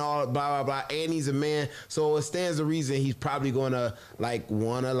 He's doing all blah, blah, blah. And he's a man. So it stands to reason he's probably going to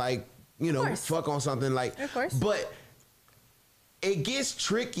fuck on something like. Of course. But it gets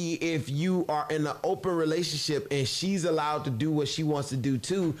tricky if you are in an open relationship and she's allowed to do what she wants to do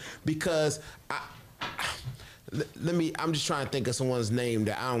too, because I'm just trying to think of someone's name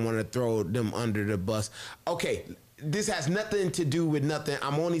that I don't want to throw them under the bus. Okay, this has nothing to do with nothing.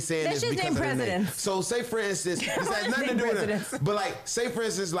 I'm only saying Let's this just because name of the name. presidents. So say for instance, this has nothing to do with it. But like, say for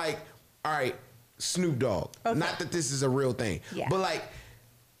instance, like, all right, Snoop Dogg. Okay. Not that this is a real thing, Yeah. but like,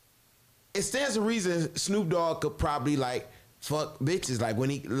 it stands to reason Snoop Dogg could probably like fuck bitches, like when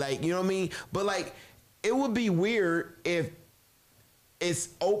he, like, you know what I mean? But like, it would be weird if it's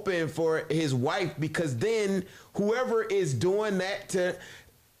open for his wife, because then whoever is doing that to,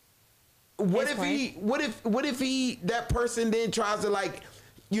 what His if he that person then tries to like,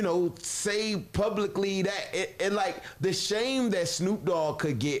 you know, say publicly that it like the shame that Snoop Dogg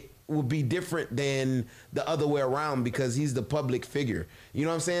could get would be different than the other way around because he's the public figure. You know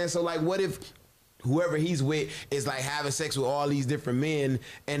what I'm saying? So like, what if whoever he's with is like having sex with all these different men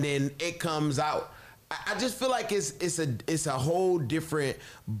and then it comes out? I just feel like it's a whole different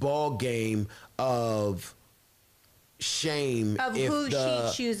ball game of shame Of if who the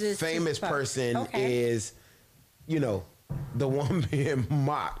she chooses to famous fuck. person Okay. is, you know, the one being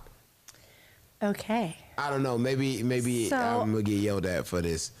mocked. Okay. I don't know. Maybe So- I'm gonna get yelled at for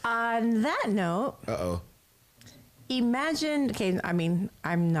this. On that note, Uh-oh. imagine, okay, I mean,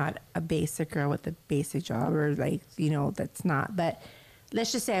 I'm not a basic girl with a basic job or like, you know, that's not, but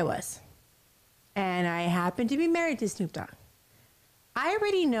let's just say I was. And I happen to be married to Snoop Dogg. I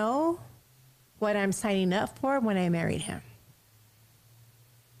already know what I'm signing up for when I married him.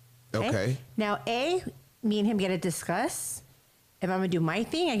 Okay. Now, me and him get to discuss. If I'm gonna do my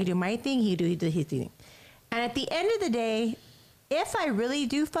thing, I can do my thing. He can do his thing. And at the end of the day, if I really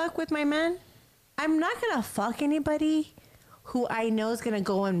do fuck with my man, I'm not gonna fuck anybody who I know is gonna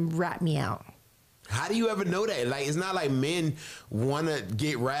go and rat me out. How do you ever know that? Like, it's not like men want to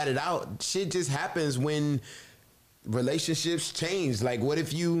get ratted out. Shit just happens when relationships change. Like, what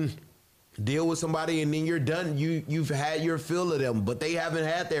if you deal with somebody and then you're done? You've had your fill of them, but they haven't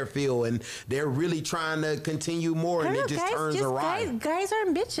had their fill, and they're really trying to continue more, and I it don't just know, turns awry. guys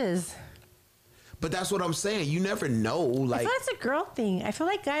aren't bitches. But that's what I'm saying. You never know. I Like, feel like it's a girl thing. I feel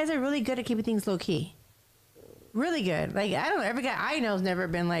like guys are really good at keeping things low key. Really good. Like, I don't know. Every guy I know has never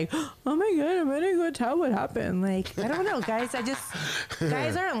been like, oh my God, I'm gonna go tell what happened. Like, I don't know, guys.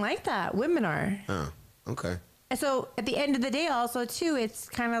 Guys aren't like that. Women are. oh, okay. And so at the end of the day, also too, it's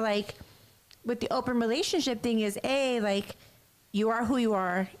kind of like with the open relationship thing is like you are who you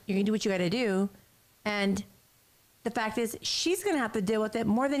are. You're gonna do what you gotta do, and the fact is she's gonna have to deal with it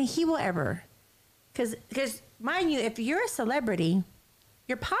more than he will ever. Because mind you, if you're a celebrity,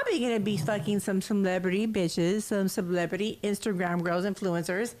 you're probably gonna be fucking some celebrity bitches, some celebrity Instagram girls,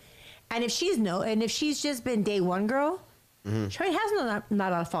 influencers, and if she's just been day one girl, she has not a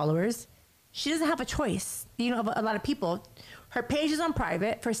lot of followers. She doesn't have a choice. You know, a lot of people. Her page is on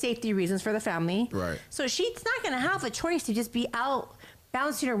private for safety reasons for the family. Right. So she's not gonna have a choice to just be out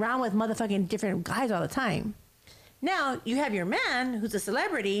bouncing around with motherfucking different guys all the time. Now you have your man who's a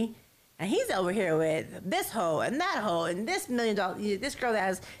celebrity, and he's over here with this hoe and that hoe and this $1 million. This girl that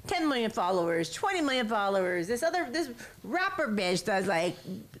has 10 million followers, 20 million followers. This rapper bitch that's like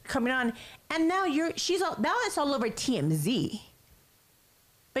coming on, and now it's all over TMZ.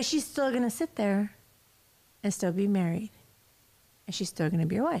 But she's still gonna sit there and still be married, and she's still gonna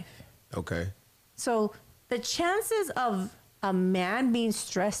be your wife. Okay. So the chances of a man being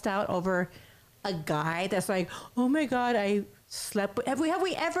stressed out over a guy that's like, oh my God, I slept with, have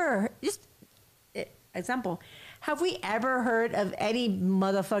we ever, just example, have we ever heard of any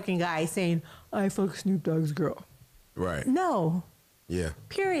motherfucking guy saying, I fuck Snoop Dogg's girl? Right. No. Yeah.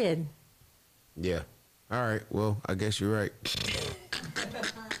 Period. Yeah. All right. Well, I guess you're right.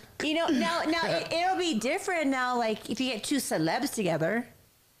 You know, now it'll be different now, like, if you get two celebs together.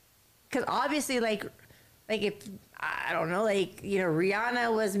 Because obviously, like if, I don't know, like, you know,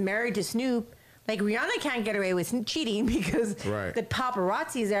 Rihanna was married to Snoop, like, Rihanna can't get away with cheating because the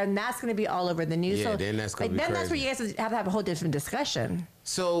paparazzi is there, and that's going to be all over the news. Yeah, so, then that's going to be then crazy. that's where you guys have to have a whole different discussion.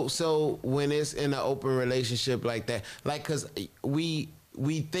 So when it's in an open relationship like that, like, because we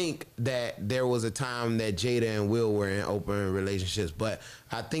think that there was a time that Jada and Will were in open relationships, but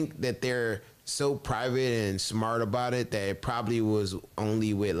I think that they're so private and smart about it that it probably was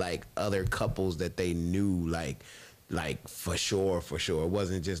only with like other couples that they knew, like for sure. It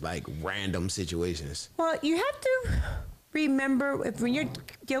wasn't just like random situations. Well, you have to remember, when you're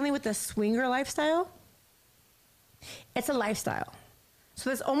dealing with a swinger lifestyle, it's a lifestyle.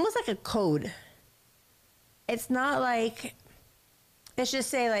 So it's almost like a code. It's not like, let's just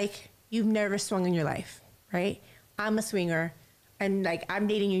say, like, you've never swung in your life, right? I'm a swinger, and like, I'm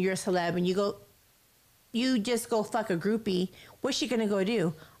dating you, you're a celeb, and you just go fuck a groupie. What's she gonna go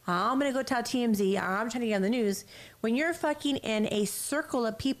do? I'm gonna go tell TMZ, I'm trying to get on the news. When you're fucking in a circle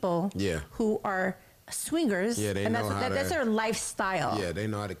of people who are swingers, that's their lifestyle. Yeah, they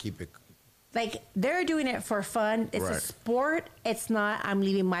know how to keep it. Like, they're doing it for fun. It's a sport. It's not, I'm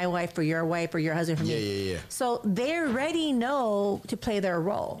leaving my wife for your husband for me. Yeah. So they already know to play their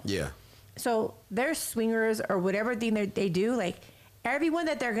role. Yeah. So they're swingers or whatever thing they do. Like, everyone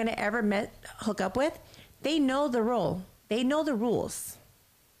that they're going to ever hook up with, they know the role. They know the rules.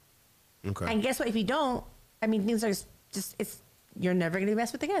 Okay. And guess what? If you don't, I mean, things are just, you're never going to be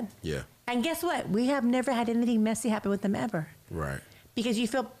messed with again. Yeah. And guess what? We have never had anything messy happen with them ever. Right. Because you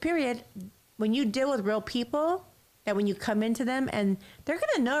feel, period, when you deal with real people, that when you come into them, and they're going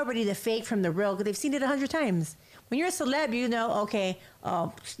to know already the fake from the real because they've seen it 100 times. When you're a celeb, you know, okay,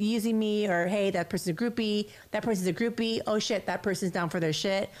 using me, or hey, that person's a groupie. That person's a groupie. Oh shit, that person's down for their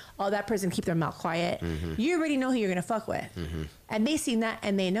shit. Oh, that person keep their mouth quiet. Mm-hmm. You already know who you're going to fuck with. Mm-hmm. And they've seen that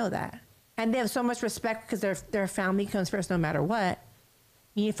and they know that. And they have so much respect because their family comes first no matter what.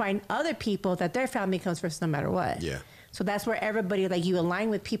 You find other people that their family comes first no matter what. Yeah. So that's where everybody, like, you align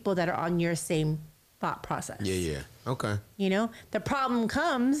with people that are on your same thought process. Yeah. Okay. You know, the problem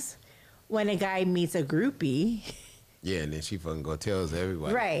comes when a guy meets a groupie. Yeah, and then she fucking go tells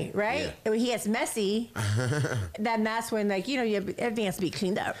everybody. Right. Yeah. And when he gets messy, then that's when, like, you know, everything has to be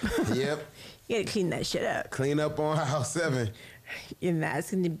cleaned up. Yep. You gotta clean that shit up. Clean up on aisle 7. And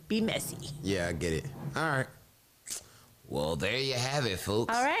that's gonna be messy. Yeah, I get it. All right. Well, there you have it,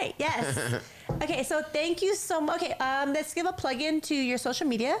 folks. All right. Yes. Okay. So thank you so much. Okay. Let's give a plug in to your social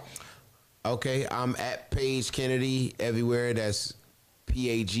media. Okay. I'm at Paige Kennedy everywhere. That's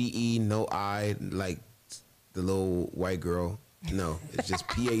PAGE, no I, like the little white girl. No, it's just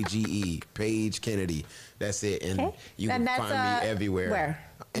PAGE, Paige Kennedy. That's it. And you can find me everywhere. Where?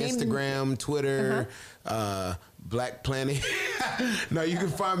 Instagram, Twitter, Black Planet. No, you can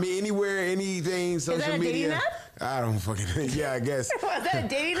find me anywhere, anything, social media. Is that a dating app? I don't fucking. Yeah, I guess. Was that a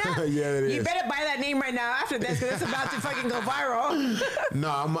dating app? Yeah, it is. You better buy that name right now after this, because it's about to fucking go viral.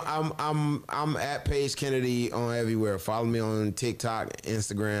 No, I'm at Paige Kennedy on everywhere. Follow me on TikTok,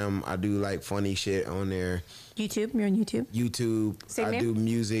 Instagram. I do like funny shit on there. YouTube, you're on YouTube. YouTube. Same I name? do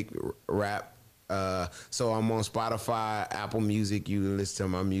music, rap. So I'm on Spotify, Apple Music. You can listen to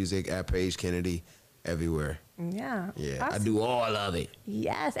my music at Paige Kennedy everywhere. Yeah. Yeah, Awesome. I do all of it.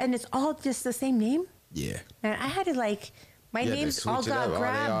 Yes, and it's all just the same name. Yeah. And I had to, like, my names all got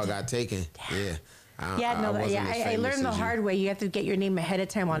grabbed. They all got taken. Yeah. I learned the hard way. You have to get your name ahead of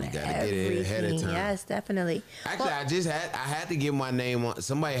time on everything. Get it ahead of time. Yes, definitely. Actually, I had to get my name on.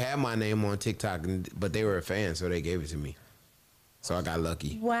 Somebody had my name on TikTok, but they were a fan, so they gave it to me. So I got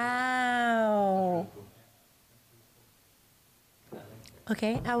lucky. Wow.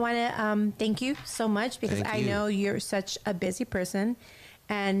 Okay, I want to thank you so much, because I know you're such a busy person.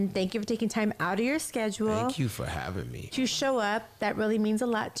 And thank you for taking time out of your schedule. Thank you for having me. To show up. That really means a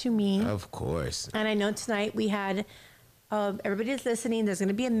lot to me. Of course. And I know tonight we had, everybody that's listening, there's going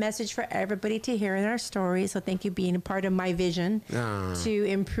to be a message for everybody to hear in our story. So thank you for being a part of my vision to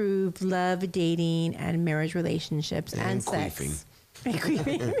improve love, dating, and marriage relationships and sex.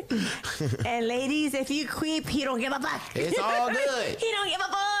 Queefing. And ladies, if you queef, he don't give a fuck. It's all good. He don't give a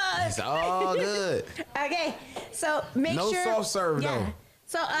fuck. It's all good. Okay, so make sure. No soft serve, though.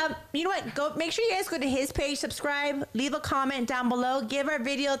 So, you know what? Go make sure you guys go to his page, subscribe, leave a comment down below, give our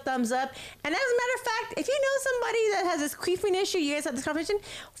video a thumbs up. And as a matter of fact, if you know somebody that has this queefing issue, you guys have this conversation,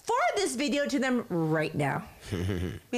 forward this video to them right now.